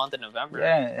 like the month of November.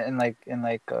 Yeah,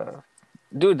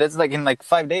 dude, that's like in like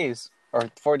 5 days or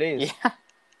 4 days. Yeah,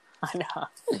 I know.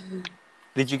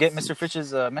 Did you get Mr.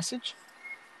 Fitch's message?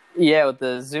 Yeah, with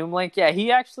the Zoom link. Yeah,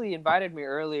 he actually invited me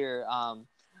earlier.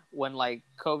 When like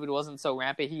COVID wasn't so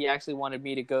rampant, he actually wanted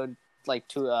me to go like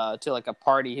to like a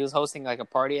party. He was hosting like a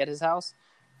party at his house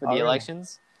for the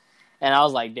elections. And I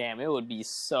was like, damn, it would be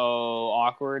so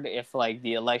awkward if like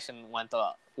the election went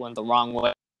the wrong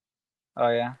way. Oh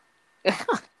yeah.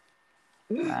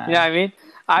 You know what I mean?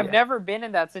 I've never been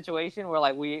in that situation where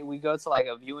like we go to like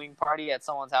a viewing party at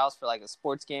someone's house for like a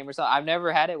sports game or something. I've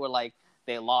never had it where like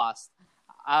they lost.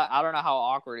 I don't know how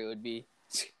awkward it would be.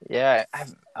 Yeah,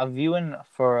 a viewing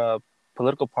for a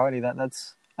political party.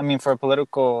 That's I mean, for a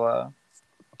political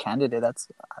candidate.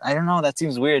 I don't know. That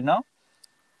seems weird. No.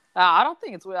 I don't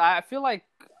think it's weird. I feel like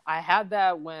I had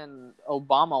that when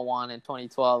Obama won in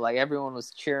 2012. Like everyone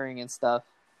was cheering and stuff.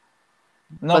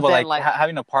 No, but like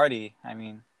having a party. I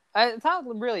mean, it's not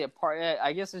really a party.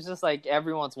 I guess it's just like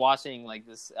everyone's watching like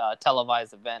this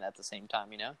televised event at the same time.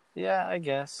 Yeah, I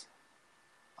guess.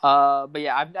 But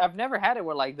yeah, I've never had it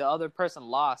where like the other person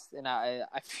lost, and I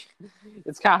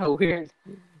it's kind of weird.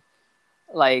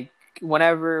 Like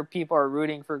whenever people are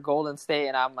rooting for Golden State,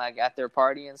 and I'm like at their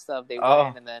party and stuff, they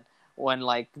win, and then when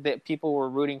like people were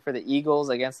rooting for the Eagles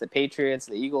against the Patriots,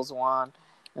 the Eagles won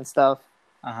and stuff.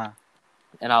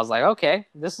 And I was like, okay,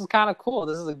 this is kind of cool.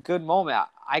 This is a good moment.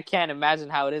 I can't imagine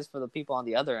how it is for the people on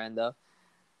the other end, though.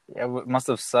 Yeah, it must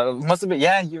have sucked. Must have been.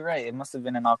 Yeah, you're right. It must have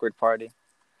been an awkward party.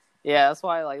 Yeah, that's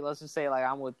why. Like, let's just say, like,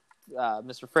 I'm with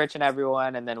Mr. Fritch and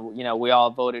everyone, and then we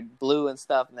all voted blue and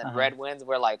stuff, and then red wins.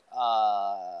 We're like,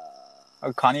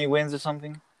 or Kanye wins or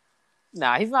something.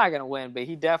 Nah, he's not gonna win, but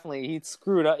he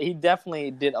screwed up. He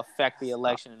definitely did affect the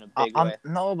election in a big way.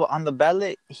 No, but on the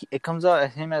ballot, it comes out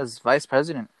at him as vice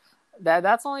president.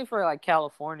 That's only for like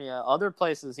California. Other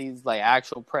places, he's like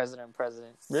actual president.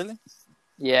 Really?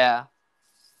 Yeah.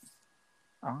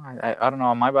 Oh, I don't know.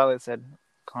 On my ballot, it said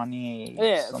Kanye.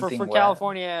 Yeah, for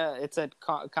California, it said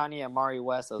Kanye Amari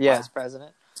West as vice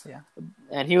president. Yeah.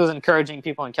 And he was encouraging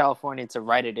people in California to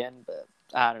write it in, but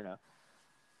I don't know.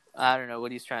 I don't know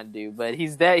what he's trying to do, but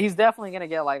he's definitely gonna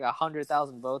get like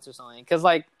 100,000 votes or something. Because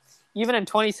like even in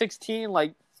 2016,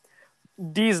 like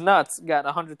These Nuts got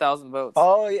 100,000 votes.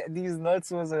 Oh yeah, These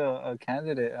Nuts was a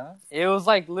candidate, huh? It was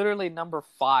like literally number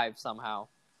 5 somehow.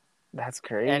 That's and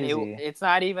crazy. it's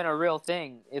not even a real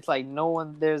thing. It's like no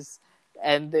one there's,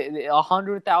 and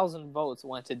 100,000 votes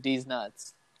went to D's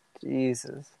nuts.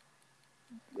 Jesus.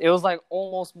 It was like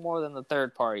almost more than the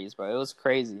third parties, bro. It was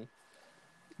crazy.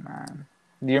 Man.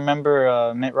 Do you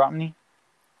remember Mitt Romney?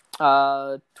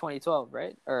 2012,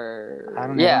 right? Or I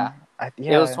don't know. yeah.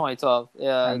 Yeah. It was 2012.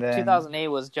 And then 2008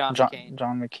 was John McCain.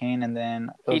 John McCain, and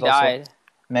then He died.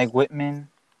 Meg Whitman.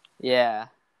 Yeah.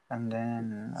 And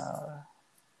then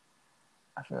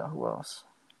I forgot who else.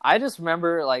 I just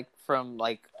remember like from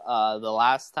like the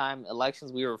last time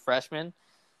elections we were freshmen,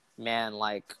 man,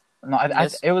 like No,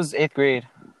 it was 8th grade.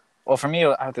 Well, for me,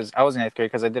 I was in 8th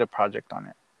grade because I did a project on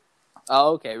it.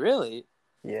 Oh, okay, really?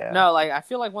 Yeah. No, like I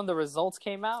feel like when the results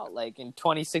came out, like in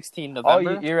 2016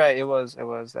 November. Oh, you're right. It was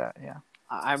that. Yeah.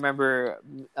 I remember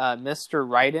Mr.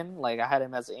 Ryden. Like I had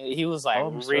him he was like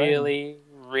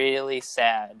really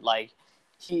sad. Like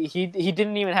he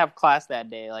didn't even have class that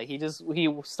day. Like he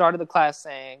started the class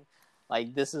saying,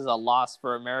 like, this is a loss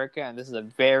for America and this is a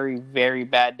very, very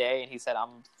bad day. And he said,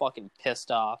 I'm fucking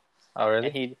pissed off. Oh,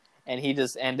 really? And he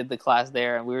just ended the class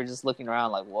there, and we were just looking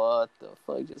around like, what the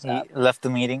fuck just happened? He left the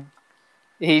meeting.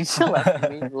 He just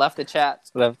left the chat.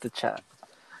 Left the chat.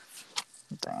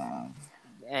 Dang.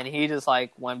 And he just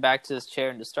like went back to his chair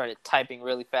and just started typing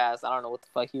really fast. I don't know what the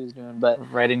fuck he was doing,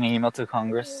 but writing an email to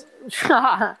Congress.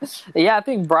 Yeah, I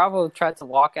think Bravo tried to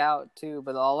walk out too,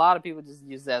 but a lot of people just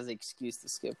used it as an excuse to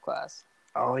skip class.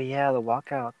 Oh yeah, the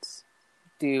walkouts.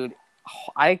 Dude,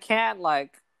 I can't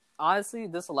honestly,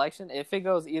 this election, if it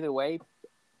goes either way,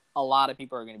 a lot of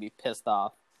people are going to be pissed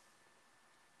off.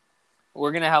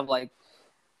 We're going to have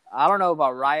I don't know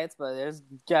about riots, but there's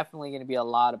definitely going to be a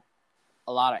lot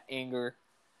of anger.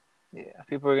 Yeah,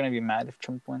 people are going to be mad if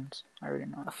Trump wins. I already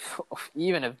know.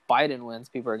 Even if Biden wins,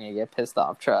 people are going to get pissed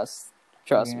off. Trust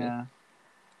me.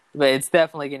 But it's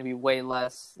definitely going to be way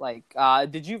less.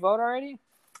 Did you vote already?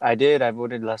 I did. I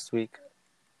voted last week.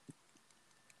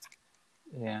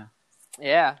 Yeah.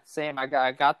 Yeah, same. I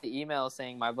got the email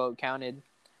saying my vote counted.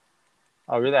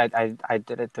 Oh, really? I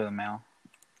did it through the mail.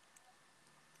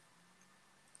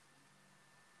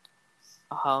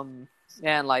 And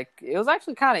it was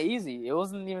actually kind of easy. It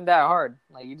wasn't even that hard.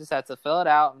 You just had to fill it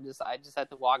out and I just had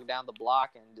to walk down the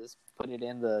block and just put it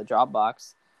in the drop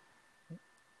box.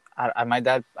 My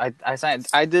dad, I signed.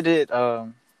 I did it.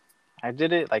 I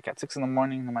did it at 6 a.m.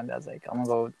 and my dad's like, "I'm gonna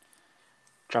go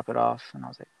drop it off," and I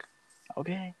was like,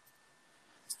 "Okay."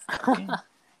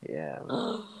 Yeah,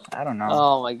 I don't know.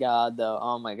 Oh my god, though.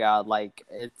 Oh my god,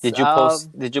 it's. Did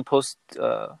you post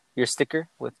your sticker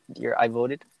with your "I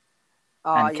voted"?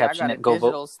 And caption I got a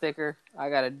digital sticker. I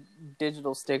got a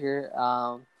digital sticker.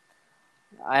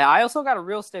 I also got a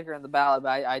real sticker in the ballot, but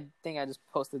I think I just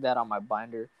posted that on my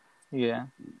binder. Yeah.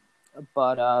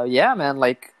 But yeah, man,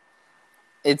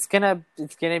 it's gonna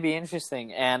be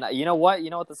interesting. And you know what? You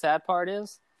know what the sad part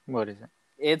is? What is it?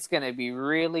 It's gonna be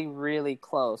really, really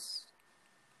close.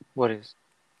 What is?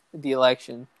 The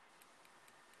election.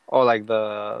 Oh,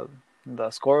 the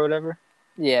score or whatever?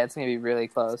 Yeah, it's gonna be really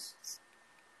close. It's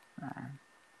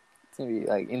gonna be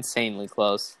insanely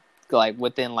close.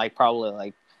 Within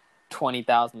probably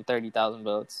 20,000, 30,000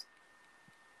 votes.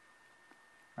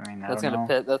 I mean, that's gonna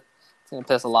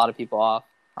piss a lot of people off.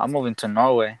 I'm moving to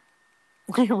Norway.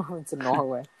 You're moving to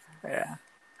Norway. Yeah.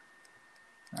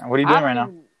 What are you doing right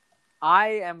now? I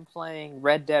am playing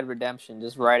Red Dead Redemption,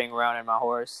 just riding around in my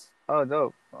horse. Oh,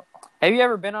 dope. Have you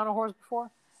ever been on a horse before?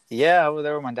 Yeah, over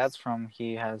there where my dad's from,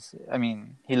 he lives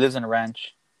in a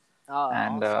ranch. Oh,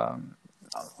 and awesome.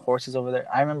 Horses over there.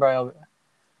 I remember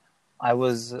I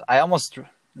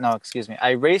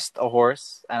raced a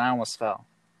horse and I almost fell.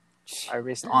 I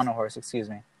raced on a horse, excuse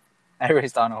me. I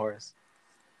raced on a horse.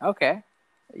 Okay.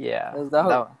 Yeah.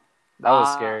 That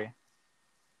was scary.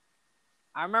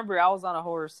 I remember I was on a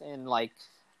horse and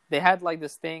they had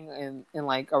this thing in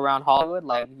around Hollywood,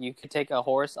 you could take a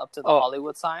horse up to the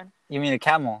Hollywood sign. You mean a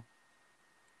camel?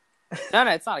 No,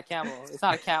 it's not a camel. It's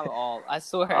not a camel at all. I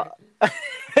swear. Man.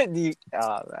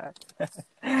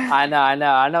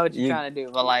 I know what you're trying to do,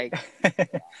 but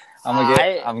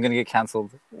I'm gonna get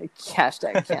canceled.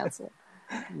 Hashtag cancel.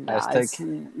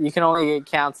 You can only get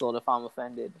canceled if I'm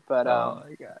offended. But oh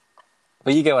my god.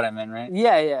 But you get what I meant, right?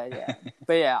 Yeah.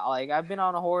 But yeah, I've been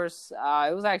on a horse.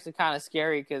 It was actually kind of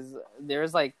scary because there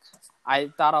was I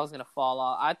thought I was gonna fall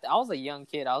off. I was a young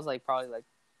kid. I was probably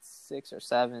 6 or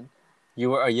 7. You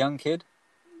were a young kid?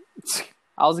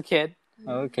 I was a kid.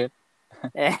 Oh, okay.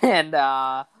 And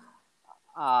I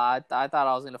thought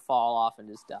I was gonna fall off and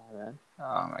just die, man.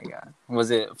 Oh my god. Was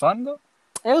it fun though?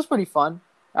 It was pretty fun.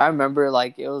 I remember it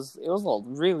was a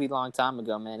really long time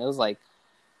ago, man. It was I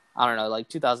don't know,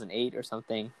 2008 or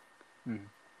something.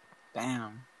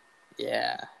 Damn.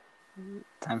 Yeah.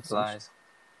 Time flies.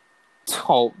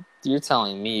 Oh, you're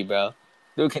telling me, bro.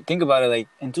 Dude, think about it. Like,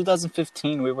 in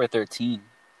 2015, we were 13.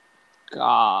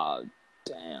 God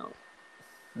damn.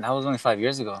 That was only 5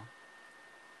 years ago.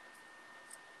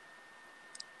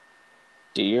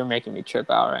 Dude, you're making me trip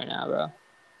out right now,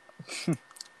 bro.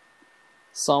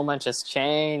 So much has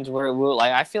changed.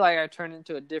 Like, I feel like I turn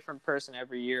into a different person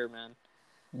every year, man.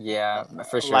 Yeah,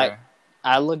 for sure. Like,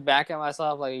 I look back at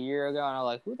myself like a year ago, and I'm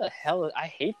like, "Who the hell? I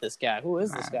hate this guy. Who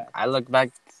is this guy?" I look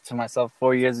back to myself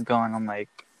 4 years ago, and I'm like,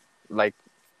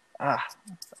 I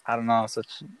don't know.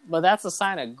 But that's a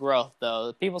sign of growth,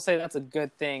 though. People say that's a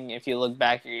good thing if you look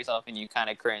back at yourself and you kind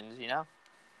of cringe, you know?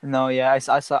 No, yeah,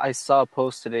 I saw a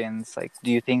post today, and it's like,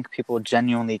 do you think people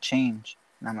genuinely change?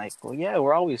 And I'm like, well, yeah,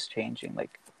 we're always changing.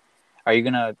 Like, are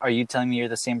you telling me you're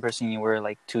the same person you were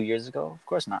like 2 years ago? Of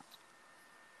course not.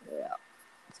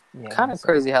 Yeah, kind of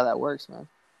crazy how that works, man.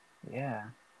 Yeah.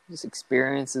 Just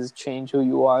experiences change who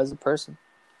you are as a person.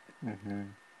 Mm-hmm.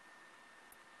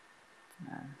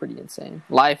 Pretty insane.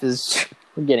 Life is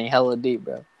we're getting hella deep,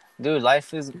 bro. Dude,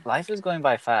 life is going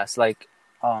by fast. Like,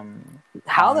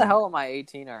 how the hell am I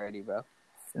 18 already, bro?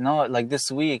 No, like this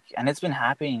week, and it's been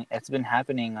happening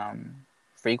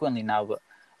frequently now, but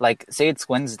like, say it's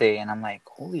Wednesday, and I'm like,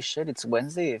 holy shit, it's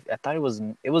Wednesday. I thought it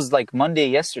was like Monday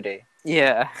yesterday.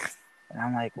 Yeah. And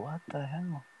I'm like, what the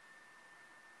hell?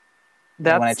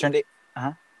 That's... When I turned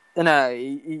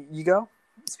you go?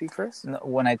 Speak first. No,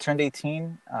 when I turned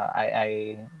 18,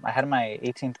 I had my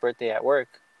 18th birthday at work.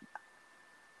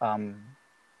 And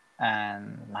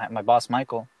my boss,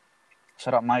 Michael,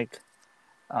 shout out Mike.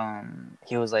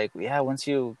 He was like, yeah, once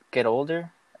you get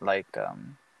older, like,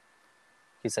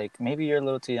 he's like, maybe you're a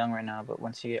little too young right now, but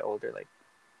once you get older, like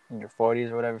in your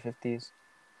 40s or whatever, 50s,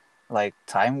 like,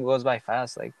 time goes by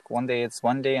fast. Like, one day it's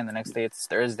one day, and the next day it's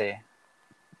Thursday.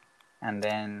 And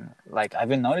then, like, I've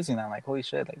been noticing that, like, holy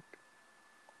shit,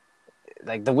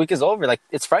 like the week is over. Like,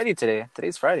 it's Friday today.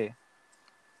 Today's Friday.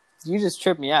 You just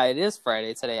tripped me out. It is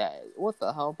Friday today. What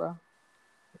the hell, bro?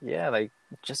 Yeah, like,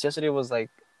 just yesterday was like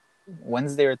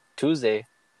Wednesday or Tuesday.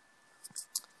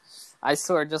 I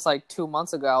swear, just like 2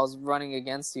 months ago, I was running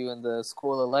against you in the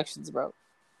school elections, bro.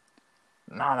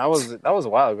 No, that was a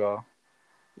while ago.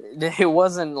 It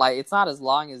wasn't like, it's not as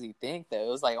long as you think, though.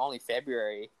 It was like only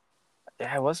February.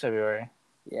 Yeah, it was February.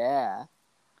 Yeah.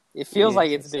 It feels like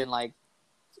it's been like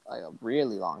a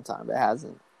really long time, but it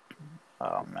hasn't.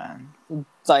 Oh, man.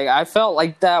 It's like, I felt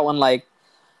like that when, like,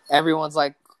 everyone was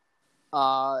like,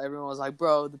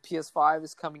 bro, the PS5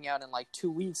 is coming out in like 2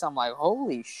 weeks. I'm like,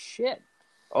 holy shit.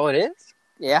 Oh, it is?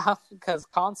 Yeah, because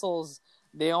consoles,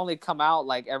 they only come out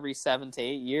like every 7 to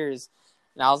 8 years.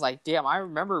 And I was like, damn, I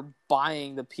remember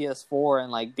buying the PS4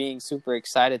 and like being super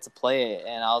excited to play it.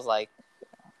 And I was like,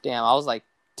 damn, I was like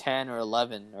 10 or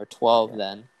 11 or 12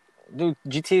 then. Dude,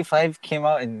 GTA 5 came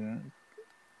out in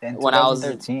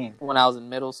 2013. When I was in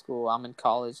middle school. I'm in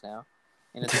college now.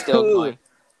 And it's still going.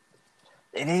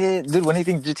 Dude, when do you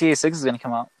think GTA 6 is going to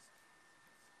come out?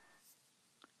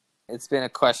 It's been a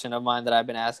question of mine that I've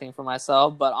been asking for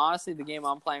myself. But honestly, the game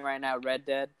I'm playing right now, Red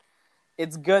Dead,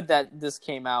 it's good that this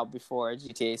came out before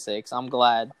GTA 6. I'm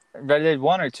glad. Red Dead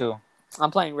 1 or 2?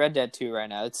 I'm playing Red Dead 2 right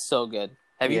now. It's so good.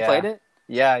 Have you played it?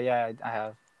 Yeah, I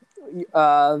have.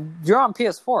 You're on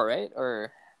PS4, right?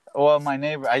 Or well, my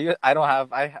neighbor.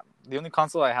 The only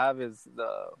console I have is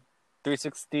the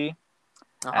 360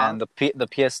 and the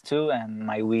PS2 and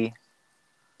my Wii.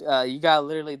 You got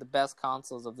literally the best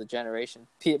consoles of the generation.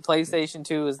 PlayStation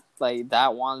 2 is like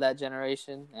that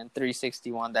generation, and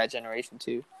 360 won that generation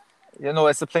too. You know,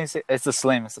 it's the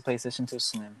Slim. It's the PlayStation 2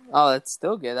 Slim. Oh, that's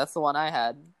still good. That's the one I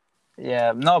had.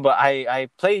 Yeah, no, but I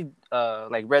played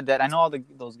like Red Dead. I know all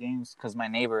those games because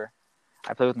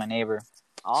I play with my neighbor.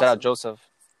 Awesome. Shout out Joseph.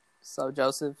 So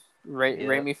Joseph,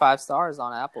 rate me 5 stars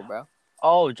on Apple, bro.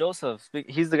 Oh, Joseph.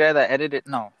 He's the guy that edited.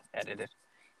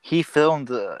 He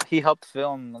helped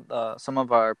film some of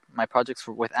my projects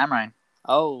with Amrine.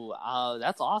 Oh,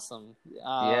 that's awesome.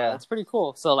 Yeah, that's pretty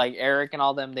cool. So like Eric and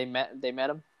all them, they met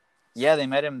him. Yeah, they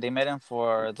met him. They met him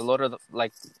for the Lord of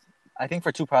I think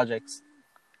for 2 projects.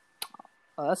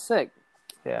 Oh, that's sick.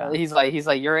 Yeah. He's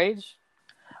like your age?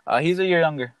 He's a year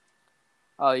younger.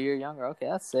 Oh, you're younger. Okay,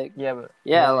 that's sick. Yeah, but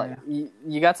like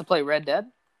you got to play Red Dead?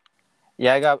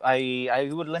 Yeah, I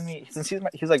would let me, since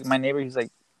he's like my neighbor. He's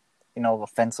like, a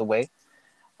fence away.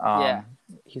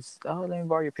 He's let me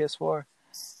borrow your PS4,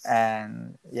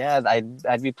 and yeah,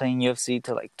 I'd be playing UFC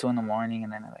till like 2 a.m,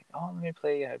 and then I'm like, let me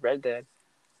play Red Dead,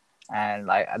 and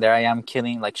there I am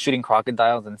shooting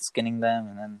crocodiles and skinning them,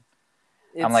 and then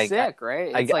it's sick,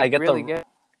 right? It's really good.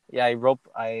 Yeah,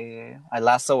 I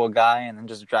lasso a guy and then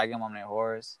just drag him on my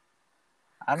horse.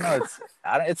 I don't know.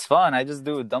 It's fun. I just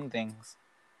do dumb things.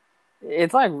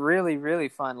 It's like really, really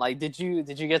fun. Like, did you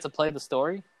get to play the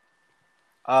story?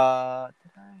 Did I?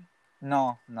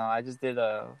 No. I just did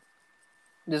a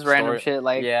Just story. random shit,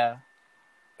 like Yeah.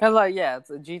 Cause like it's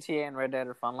a GTA and Red Dead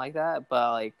are fun like that,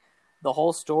 but like the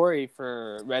whole story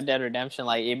for Red Dead Redemption,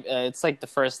 like it's like the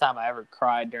first time I ever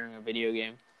cried during a video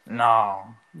game. No.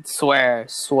 Swear.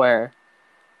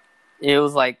 It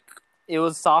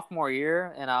was sophomore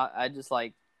year, and I just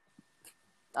like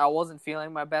I wasn't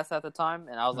feeling my best at the time,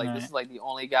 and I was like, Right. this is like the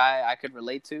only guy I could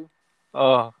relate to.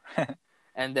 Oh.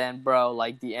 And then, bro,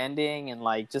 like the ending and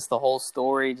like just the whole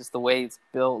story, just the way it's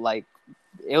built, like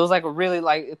it was like a really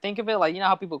like think of it like, you know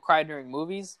how people cry during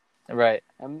movies, Right.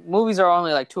 and movies are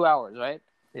only like 2 hours, right?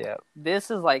 Yeah.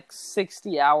 This is like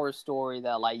 60-hour story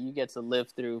that like you get to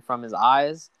live through from his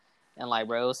eyes, and like,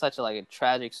 bro, it was such a like a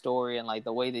tragic story, and like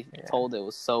the way that he told it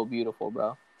was so beautiful,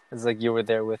 bro. It's like you were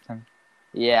there with him.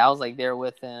 Yeah, I was like there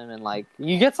with him, and like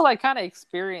you get to like kind of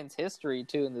experience history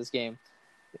too in this game.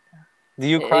 Do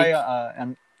you cry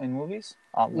in movies?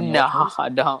 No, I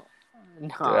don't. No,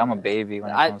 Dude, I'm a baby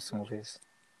when it comes to movies.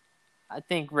 I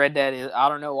think Red Dead is. I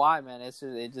don't know why, man.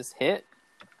 It just hit.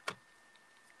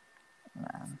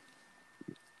 Man,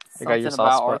 Something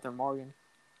about Arthur Morgan.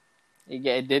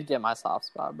 It did get my soft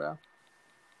spot, bro.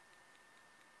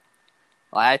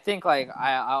 Like, I think like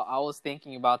I was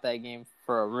thinking about that game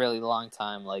for a really long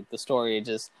time. Like the story,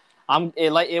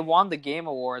 it won the Game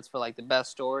Awards for like the best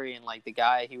story, and like the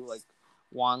guy who like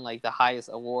won like the highest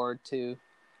award to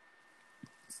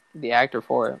the actor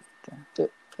for it.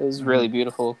 It was really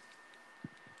beautiful.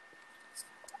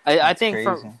 I think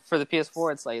for the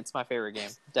PS4, it's my favorite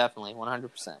game, definitely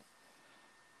 100%.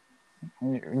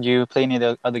 Do you play any of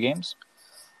the other games?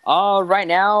 Right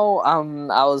now,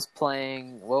 I was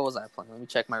playing. What was I playing? Let me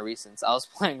check my recents. I was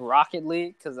playing Rocket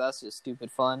League because that's just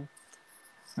stupid fun.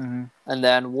 Mm-hmm. And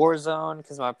then Warzone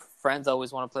because my friends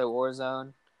always want to play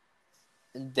Warzone.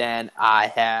 And then I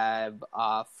have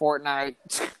Fortnite.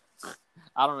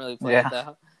 I don't really play it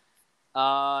though.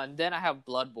 And then I have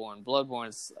Bloodborne. Bloodborne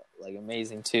is like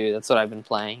amazing too. That's what I've been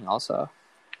playing also.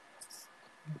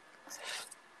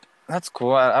 That's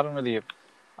cool.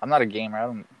 I'm not a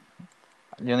gamer.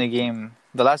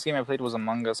 The last game I played was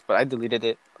Among Us, but I deleted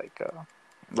it like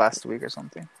last week or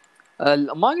something.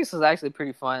 Among Us is actually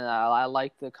pretty fun. I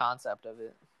like the concept of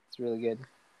it. It's really good.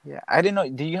 Yeah, I didn't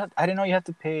know. I didn't know you have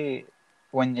to pay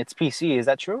when it's PC. Is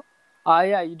that true?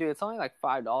 Yeah, you do. It's only like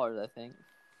 $5, I think.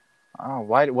 Oh,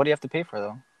 why? What do you have to pay for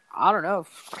though? I don't know.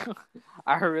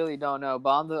 I really don't know.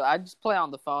 But I just play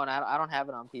on the phone. I don't have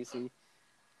it on PC.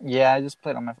 Yeah,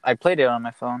 I played it on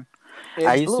my phone.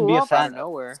 I used to be a fan out of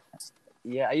nowhere.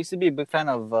 Yeah, I used to be a big fan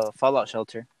of Fallout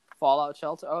Shelter. Fallout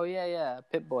Shelter? Oh yeah,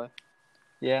 Pip-Boy.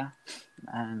 Yeah,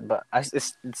 but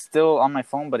it's still on my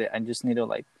phone, but I just need to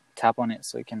like tap on it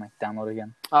so it can like download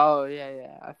again. Oh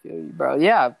yeah, I feel you, bro.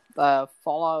 Yeah,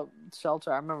 Fallout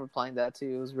Shelter. I remember playing that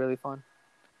too. It was really fun.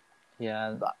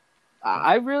 Yeah,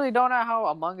 I really don't know how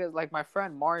Among Us. Like my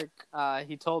friend Mark,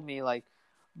 he told me like,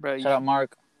 bro. Shout out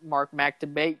Mark. Mark Mac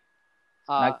Debate.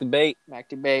 Mac Debate.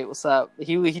 What's up?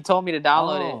 He told me to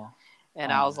download it.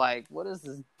 And I was like, what is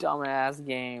this dumbass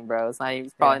game, bro? It's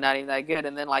probably not even that good.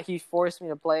 And then, like, he forced me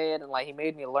to play it, and, like, he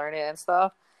made me learn it and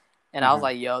stuff. And I was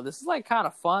like, yo, this is, like, kind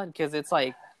of fun because it's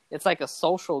like a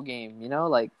social game, you know?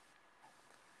 Like,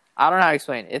 I don't know how to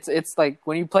explain it. It's like,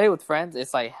 when you play with friends,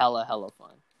 it's, like, hella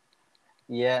fun.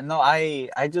 Yeah, no, I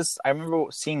remember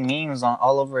seeing memes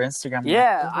all over Instagram.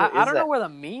 Yeah, I don't know where the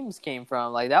memes came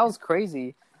from. Like, that was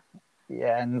crazy.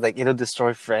 Yeah, and like it'll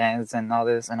destroy friends and all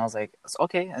this, and I was like,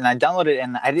 okay. And I downloaded it,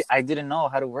 and I didn't know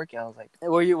how to work it. I was like,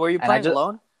 were you playing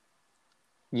alone?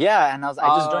 Yeah, and I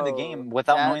just joined the game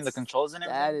without knowing the controls and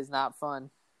everything. That is not fun.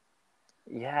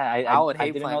 Yeah,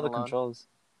 I didn't know the controls.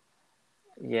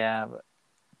 Yeah,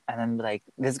 and then like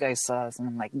this guy saw us, and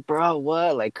I'm like, bro,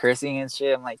 what? Like cursing and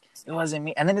shit. I'm like, it wasn't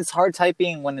me. And then it's hard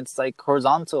typing when it's like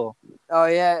horizontal. Oh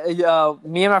yeah,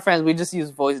 me and my friends, we just use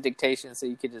voice dictation, so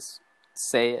you could just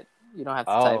say it. You don't have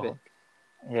to type it.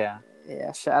 Yeah.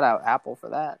 Yeah, shout out Apple for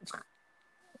that.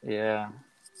 Yeah.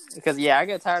 Because, I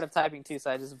get tired of typing too, so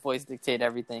I just voice dictate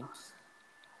everything.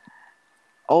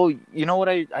 Oh, you know what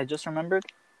I just remembered?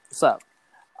 What's up?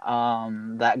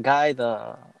 That guy,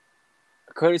 the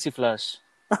courtesy flush,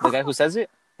 the guy who says it?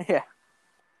 Yeah.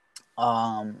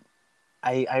 I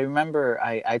remember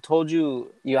I told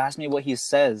you asked me what he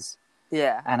says.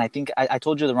 Yeah. And I think I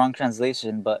told you the wrong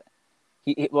translation, but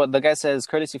the guy says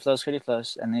courtesy flush,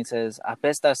 and then he says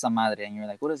apesta esa madre, and you're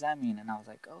like, what does that mean? And I was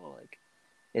like, oh, like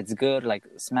it's good. Like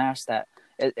smash that.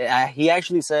 He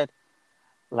actually said,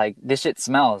 like, this shit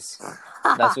smells.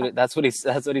 That's what he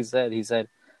said. He said,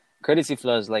 courtesy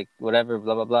flush, like whatever,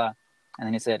 blah blah blah. And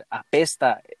then he said,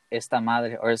 apesta esta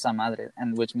madre or esa madre,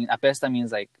 and which means apesta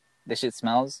means like this shit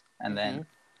smells, and then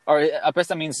or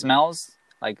apesta means smells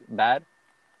like bad,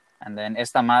 and then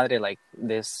esta madre like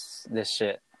this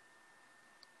shit.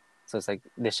 So it's like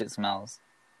this shit smells.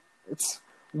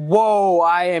 Whoa!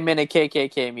 I am in a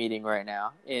KKK meeting right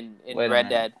now in Red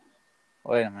Dead.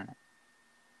 Wait a minute.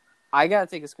 I gotta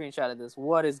take a screenshot of this.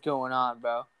 What is going on,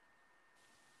 bro?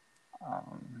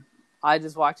 I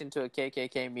just walked into a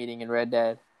KKK meeting in Red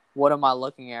Dead. What am I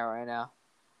looking at right now?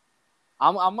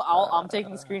 I'm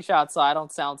taking screenshots so I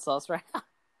don't sound sus right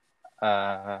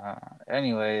now.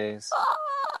 Anyways.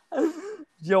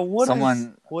 Yo, what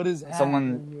is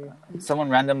happening here? Someone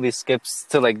randomly skips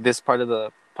to like this part of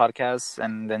the podcast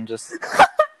and then just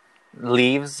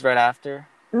leaves right after.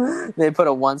 They put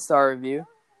a 1-star review.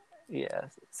 Yeah,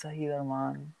 Sahid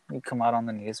Arman. You come out on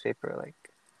the newspaper like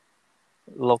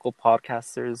local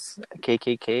podcasters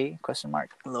KKK ?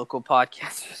 Local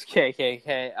podcasters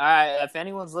KKK. All right, if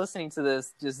anyone's listening to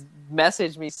this, just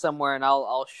message me somewhere and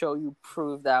I'll show you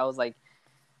proof that I was like,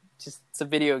 just it's a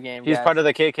video game. He's guys. part of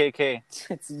the KKK.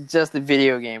 It's just a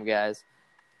video game, guys.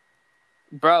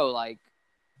 Bro, like,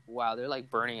 wow, they're like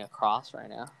burning a cross right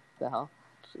now. What the hell?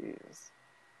 Jeez.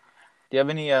 Do you have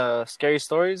any scary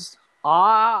stories?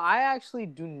 I actually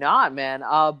do not, man.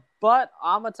 But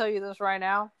I'm gonna tell you this right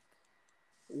now.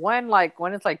 When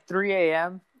it's like 3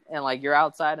 a.m. and like you're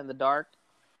outside in the dark,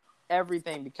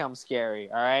 everything becomes scary.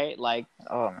 All right, like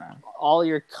oh man, all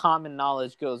your common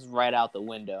knowledge goes right out the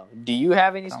window. Do you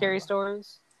have any scary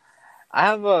stories? I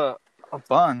have a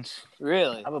bunch.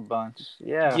 Really? I have a bunch.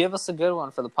 Yeah. Give us a good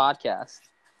one for the podcast.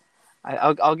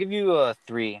 I'll give you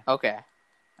 3. Okay.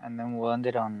 And then we'll end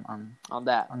it on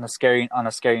that. On a scary note. On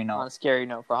a scary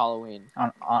note for Halloween.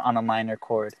 On a minor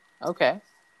chord. Okay.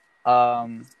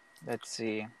 Let's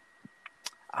see.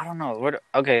 I don't know.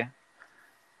 Okay.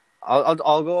 I'll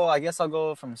go. I guess I'll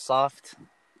go from soft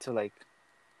to like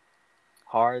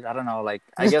hard. I don't know. Like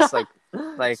I guess like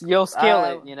you'll scale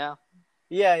it. You know.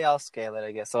 Yeah. I'll scale it.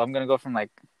 I guess. So I'm gonna go from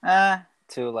like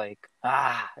to like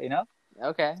you know.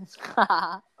 Okay.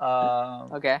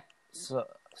 Okay. So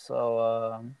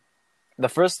the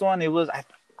first one, it was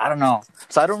I don't know.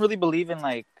 So I don't really believe in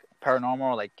like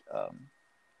paranormal,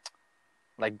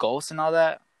 like ghosts and all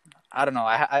that. I don't know.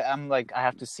 I'm like I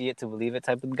have to see it to believe it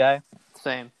type of guy.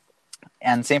 Same.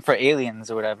 And same for aliens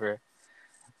or whatever.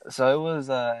 So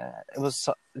it was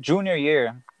junior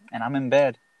year, and I'm in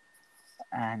bed,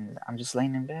 and I'm just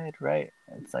laying in bed. Right,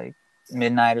 it's like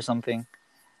midnight or something,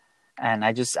 and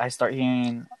I start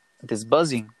hearing this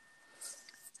buzzing.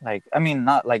 Like, I mean,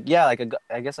 not like, yeah, like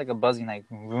I guess like a buzzing, like,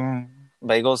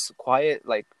 but it goes quiet,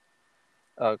 like,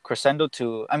 crescendo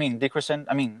to, piano to,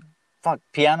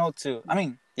 piano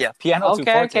to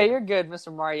forte. Okay, you're good,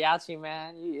 Mr. Mariachi,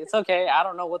 man. It's okay. I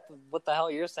don't know what the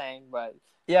hell you're saying, but.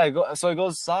 Yeah, so it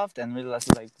goes soft and really less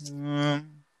like,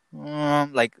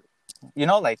 like, you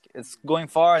know, like, it's going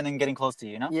far and then getting close to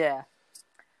you, you know? Yeah.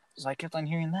 So I kept on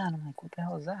hearing that, and I'm like, what the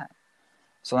hell is that?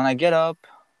 So then I get up,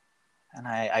 and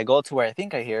I go to where I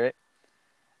think I hear it.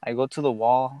 I go to the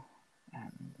wall,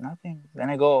 and nothing. Then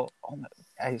I go,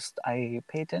 I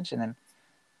pay attention, and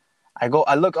I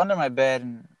look under my bed,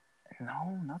 and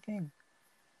no, nothing.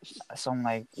 So I'm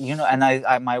like, you know, and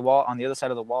I my wall, on the other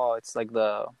side of the wall, it's like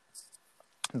the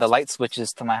light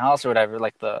switches to my house or whatever,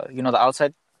 like the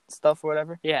outside stuff or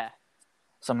whatever. Yeah.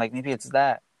 So I'm like, maybe it's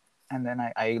that. And then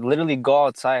I literally go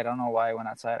outside. I don't know why I went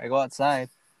outside. I go outside.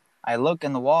 I look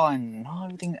in the wall and no,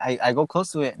 everything. I go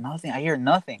close to it. Nothing. I hear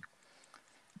nothing.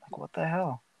 I'm like, what the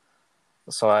hell?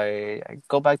 So I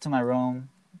go back to my room.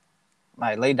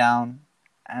 I lay down,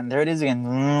 and there it is again.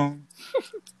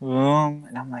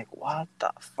 And I'm like, what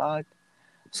the fuck?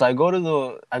 So I go to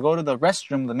the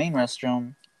restroom, the main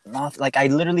restroom. Not like I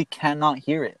literally cannot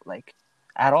hear it, like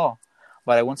at all.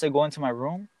 But once I go into my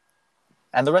room,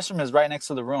 and the restroom is right next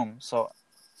to the room, so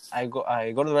I go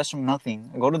to the restroom. Nothing.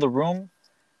 I go to the room.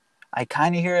 I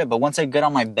kind of hear it, but once I get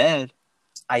on my bed,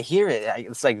 I hear it.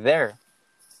 It's like there.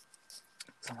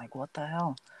 So I'm like, what the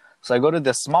hell? So I go to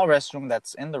the small restroom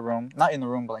that's in the room. Not in the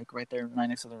room, but like right there, right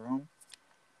next to the room.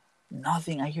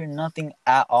 Nothing. I hear nothing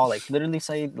at all. Like literally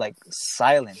say like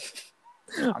silent.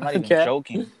 I'm not even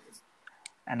joking.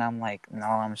 And I'm like, no,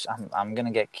 I'm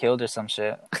gonna get killed or some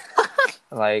shit.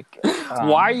 Like,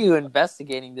 why are you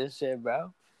investigating this shit,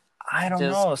 bro? I don't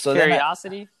know. So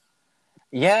curiosity.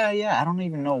 Yeah. I don't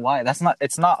even know why.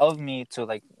 It's not of me to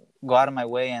like go out of my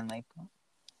way and like.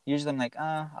 Usually I'm like,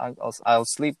 I'll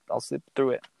sleep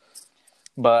through it.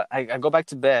 But I go back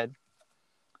to bed,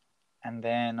 and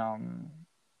then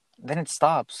it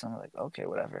stops. I'm like, okay,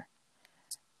 whatever.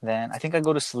 Then I think I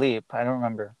go to sleep. I don't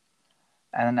remember.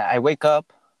 And I wake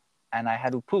up, and I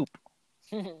had to poop.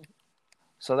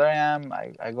 So there I am.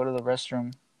 I go to the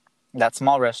restroom, that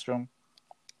small restroom,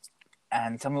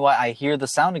 and tell me why I hear the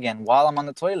sound again while I'm on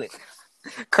the toilet.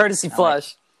 Courtesy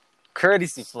flush.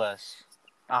 Courtesy flush.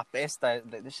 Apesta.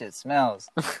 This shit smells.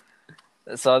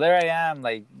 So there I am,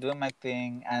 like, doing my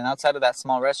thing. And outside of that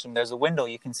small restroom, there's a window.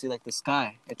 You can see, like, the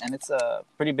sky. And it's a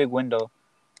pretty big window.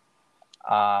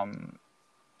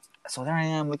 So there I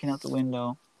am looking out the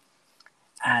window.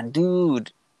 And,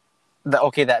 dude,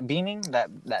 that beaming,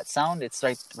 that sound, it's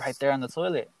right there on the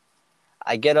toilet.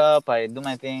 I get up, I do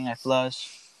my thing, I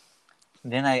flush.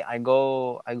 Then I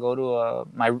go to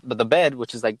the bed,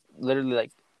 which is like literally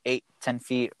like 8-10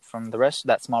 feet from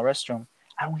that small restroom.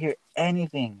 I don't hear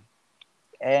anything,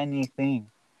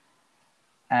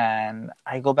 and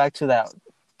I go back to that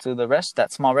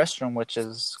small restroom, which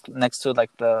is next to like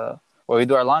where we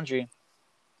do our laundry,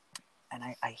 and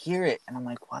I hear it, and I'm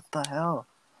like, what the hell?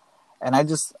 And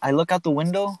I look out the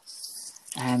window,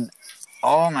 and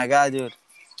oh my god, dude,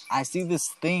 I see this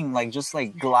thing like just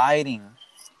like gliding.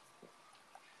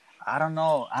 I don't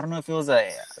know if it was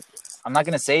I'm not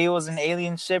gonna say it was an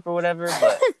alien ship or whatever,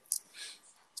 but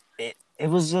it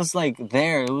was just like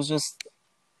there. It was just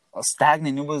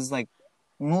stagnant. It was like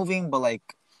moving, but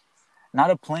like not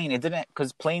a plane. It didn't,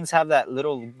 because planes have that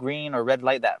little green or red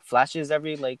light that flashes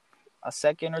every like a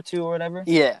second or two or whatever.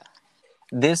 Yeah.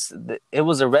 It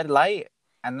was a red light,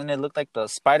 and then it looked like the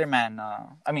Spider-Man.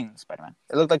 Spider-Man.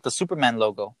 It looked like the Superman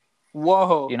logo.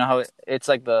 Whoa. You know how it's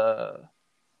like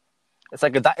it's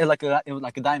like it was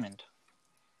like a diamond.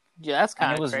 Yeah, that's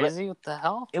kind of crazy. What the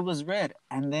hell? It was red,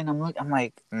 and then I'm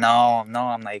like, no.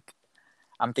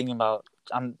 I'm thinking about,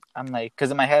 I'm like,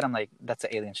 because in my head I'm like, that's an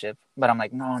alien ship, but I'm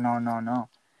like, no.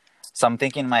 So I'm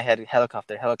thinking in my head,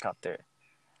 helicopter,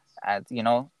 and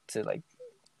to like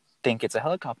think it's a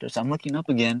helicopter. So I'm looking up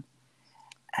again,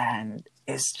 and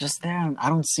it's just there. And I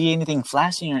don't see anything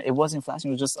flashing. It wasn't flashing.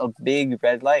 It was just a big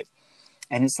red light,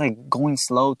 and it's like going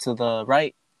slow to the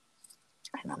right.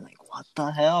 And I'm like, what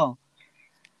the hell?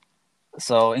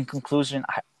 So in conclusion,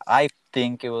 I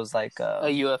think it was like a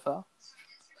UFO.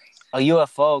 A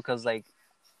UFO, because like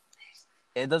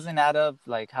it doesn't add up,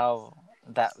 like how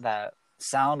that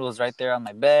sound was right there on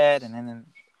my bed, and then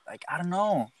like I don't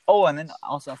know. Oh, and then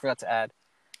also I forgot to add,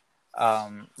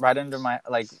 right under my,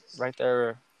 like right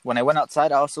there when I went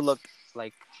outside, I also looked,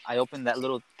 like I opened that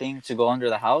little thing to go under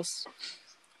the house,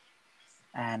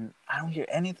 and I don't hear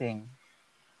anything.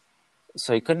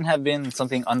 So it couldn't have been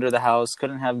something under the house.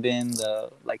 Couldn't have been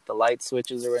the light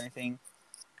switches or anything.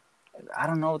 I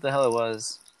don't know what the hell it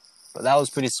was, but that was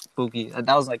pretty spooky.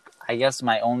 That was like, I guess,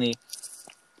 my only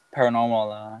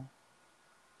paranormal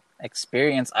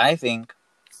experience, I think.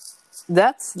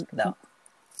 No.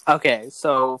 Okay,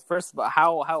 so first of all,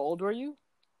 how old were you?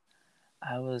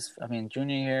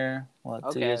 Junior year.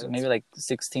 2 years? Maybe like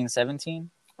 16, 17.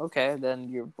 Okay, then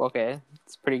you're okay.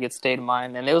 It's a pretty good state of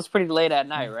mind, and it was pretty late at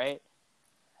night, right?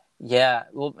 Yeah,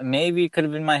 well, maybe it could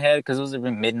have been my head because it was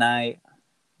around midnight.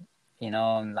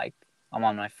 And like I'm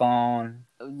on my phone.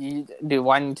 Dude,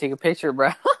 why didn't you take a picture, bro?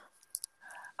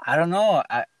 I don't know.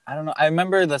 I don't know. I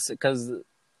remember this because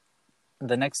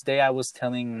the next day I was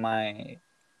telling my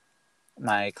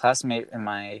classmate in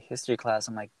my history class,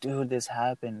 I'm like, dude, this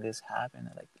happened. They're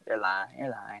like, you're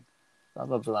lying, blah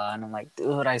blah blah. And I'm like,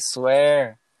 dude, I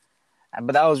swear.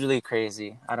 But that was really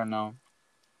crazy. I don't know.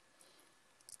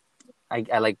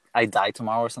 I die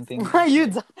tomorrow or something. This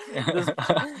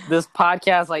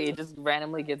podcast, like, it just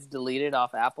randomly gets deleted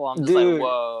off Apple. I'm just like,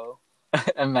 whoa.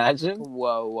 Imagine.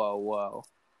 Whoa.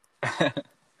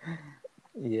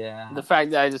 Yeah. The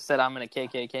fact that I just said I'm in a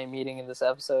KKK meeting in this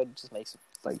episode just makes it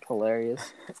like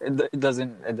hilarious. It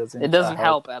doesn't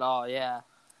help at all. Yeah.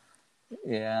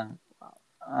 Yeah.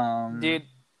 Dude,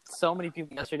 so many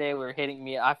people yesterday were hitting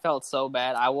me. I felt so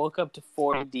bad. I woke up to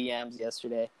 40 DMs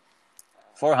yesterday.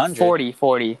 400?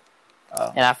 40.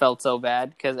 Oh. And I felt so bad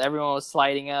because everyone was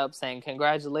sliding up saying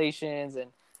congratulations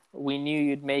and we knew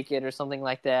you'd make it or something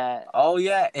like that. Oh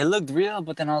yeah, it looked real,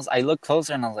 but then I looked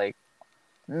closer and I was like,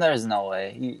 there's no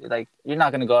way. You're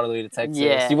not gonna go all the way to Texas.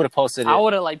 Yeah. You would have posted it. I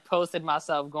would have posted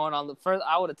myself going on the first.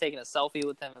 I would have taken a selfie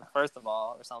with him first of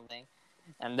all or something,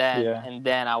 and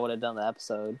then I would have done the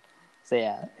episode. So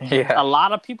yeah. A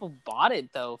lot of people bought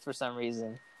it though for some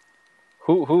reason.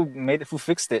 Who made it? Who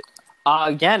fixed it?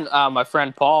 Again, my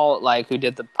friend Paul, who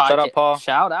did the podcast. Shout out Paul.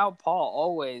 Shout out Paul.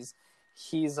 Always,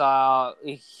 he's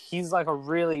like a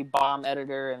really bomb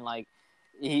editor, and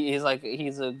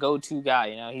he's a go-to guy.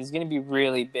 You know, he's gonna be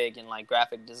really big in like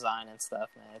graphic design and stuff,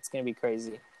 man. It's gonna be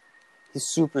crazy. He's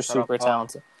super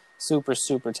talented,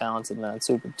 super talented, man.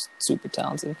 Super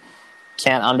talented.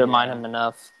 Can't undermine him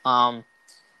enough.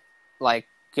 Like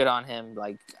good on him.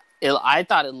 Like I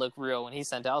thought it looked real when he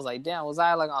sent it. I was like, damn, was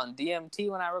I like on DMT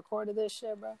when I recorded this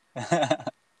shit, bro?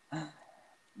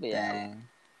 Yeah.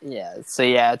 So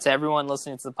to everyone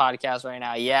listening to the podcast right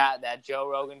now, that Joe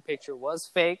Rogan picture was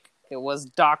fake. It was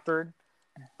doctored,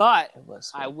 but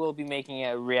I will be making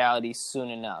it a reality soon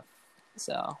enough.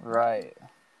 So right,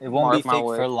 it won't be fake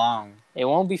for long. It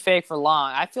won't be fake for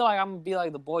long. I feel like I'm gonna be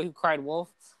like the boy who cried wolf,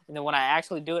 and then when I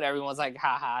actually do it, everyone's like,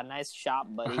 "Ha ha, nice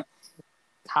shot, buddy."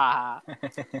 Ha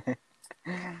ha.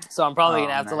 So I'm probably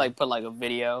gonna have to like put like a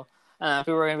video, and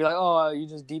people are gonna be like, "Oh, you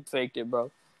just deep faked it,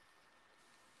 bro."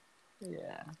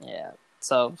 Yeah.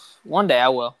 So one day I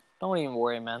will. Don't even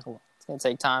worry, man. It's gonna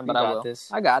take time, but I will.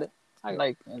 I got it.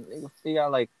 You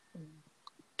got like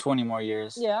 20 more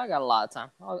years. Yeah, I got a lot of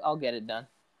time. I'll get it done.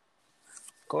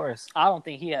 Of course. I don't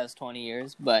think he has 20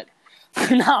 years, but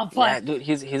no, yeah, dude,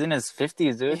 he's in his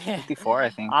 50s, dude. 54,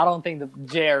 I think. I don't think the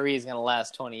JRE is gonna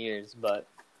last 20 years, but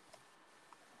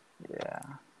yeah,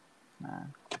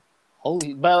 man.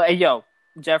 But hey, yo,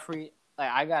 Jeffrey. Like,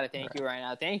 I gotta thank you right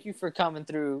now. Thank you for coming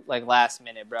through like last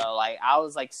minute, bro. Like I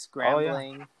was like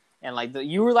scrambling, and like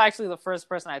you were actually the first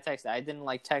person I texted. I didn't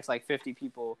like text like 50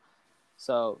 people,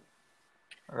 so.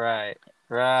 Right.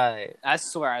 I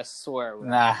swear.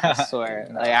 Nah. I swear.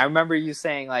 Nah. Like I remember you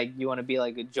saying like you want to be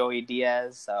like a Joey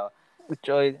Diaz, so.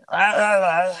 Joey.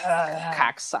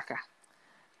 Cocksucker.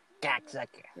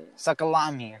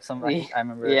 Suckalami or something. I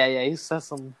remember. Yeah. He said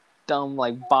some dumb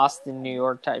like Boston, New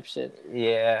York type shit.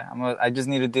 Yeah, I just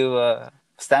need to do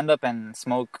stand up and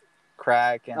smoke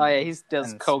crack. And, he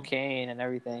does cocaine and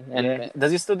everything. And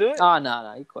does he still do it? Oh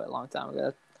no, he quit a long time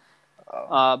ago.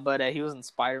 But he was in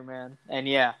Spider-Man, and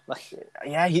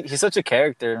he's such a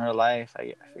character in real life.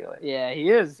 I feel like. Yeah, he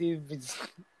is. You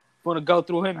want to go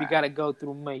through him, you got to go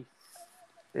through me.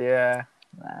 Yeah,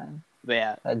 man. But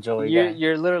yeah, that Joey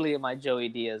you're literally my Joey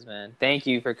Diaz, man. Thank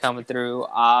you for coming through.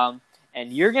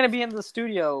 And you're gonna be in the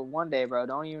studio one day, bro.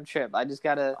 Don't even trip. I just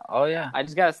gotta. Oh yeah. I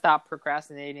just gotta stop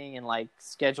procrastinating and like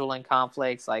scheduling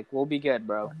conflicts. Like we'll be good,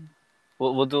 bro.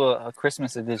 We'll do a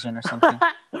Christmas edition or something.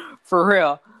 For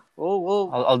real. We'll.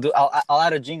 I'll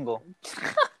add a jingle.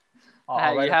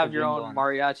 You have your own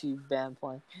mariachi band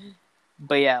playing.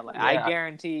 But I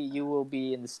guarantee you will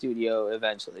be in the studio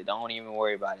eventually. Don't even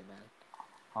worry about it, man.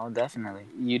 Oh, definitely.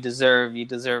 You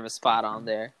deserve a spot on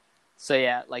there. So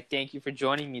thank you for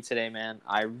joining me today, man.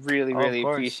 I really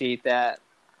appreciate that.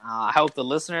 I hope the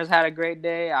listeners had a great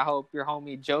day. I hope your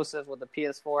homie Joseph with the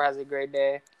PS4 has a great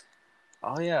day.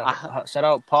 Oh yeah! Shout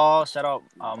out Paul. Shout out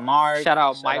Mark. Shout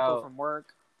out Michael from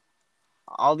work.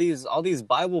 All these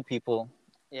Bible people.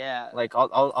 Yeah. Like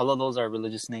all of those are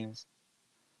religious names.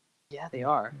 Yeah, they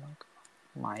are.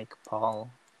 Mike, Paul,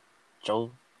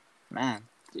 Joe, man.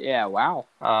 Yeah, wow.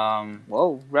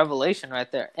 Whoa, revelation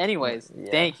right there. Anyways,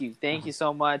 thank you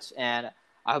so much, and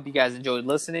I hope you guys enjoyed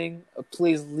listening.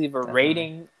 Please leave a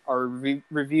rating or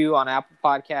review on Apple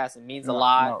Podcasts. It means a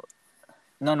lot.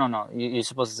 No. You're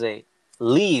supposed to say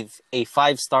leave a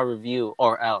 5-star review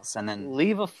or else, and then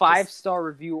leave a 5-star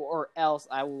review or else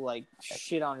I will like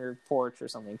shit on your porch or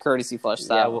something. Courtesy flush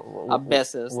style.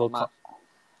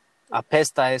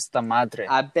 Apesta esta madre.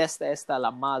 Apesta esta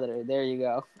la madre. There you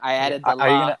go. I added the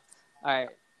all right.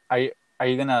 Are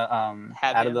you gonna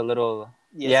add the little?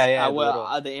 Yes, I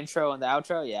will. The intro and the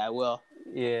outro. Yeah, I will.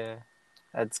 Yeah,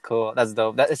 that's cool. That's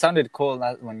dope. It sounded cool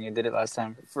when you did it last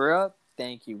time. For real?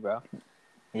 Thank you, bro.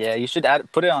 Yeah, you should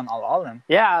put it on all of them.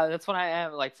 Yeah, that's what I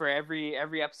am. Like for every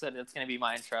episode, that's gonna be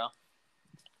my intro.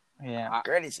 Yeah.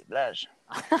 Courtesy flush.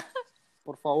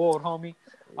 Por favor, homie.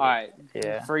 All right.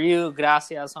 Yeah. For you,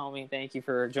 gracias, homie. Thank you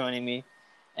for joining me.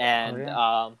 And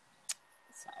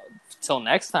till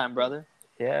next time, brother.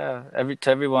 Yeah. To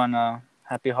everyone,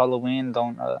 happy Halloween.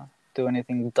 Don't do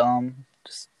anything dumb.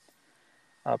 Just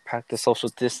practice social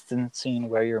distancing.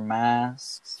 Wear your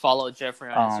masks. Follow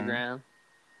Jeffrey on Instagram.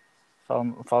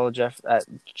 Follow Jeff at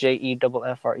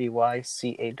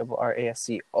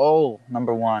JEFFREYCARRASCO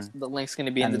 #1. The link's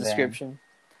gonna be in the description.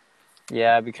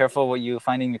 Yeah, be careful what you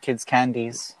find in your kids'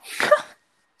 candies.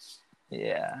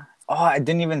 Yeah. Oh, I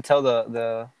didn't even tell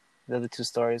the other 2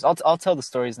 stories. I'll tell the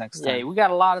stories next time. Yeah, we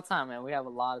got a lot of time, man. We have a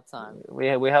lot of time. We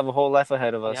have a whole life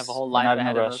ahead of us. We have a whole life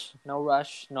ahead of us. No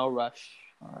rush. All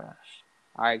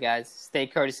right, guys. Stay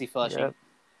courtesy flushing. Yep.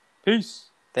 Peace.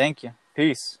 Thank you.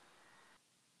 Peace.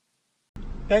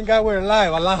 Thank God we're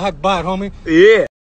alive. Allah Akbar, homie. Yeah.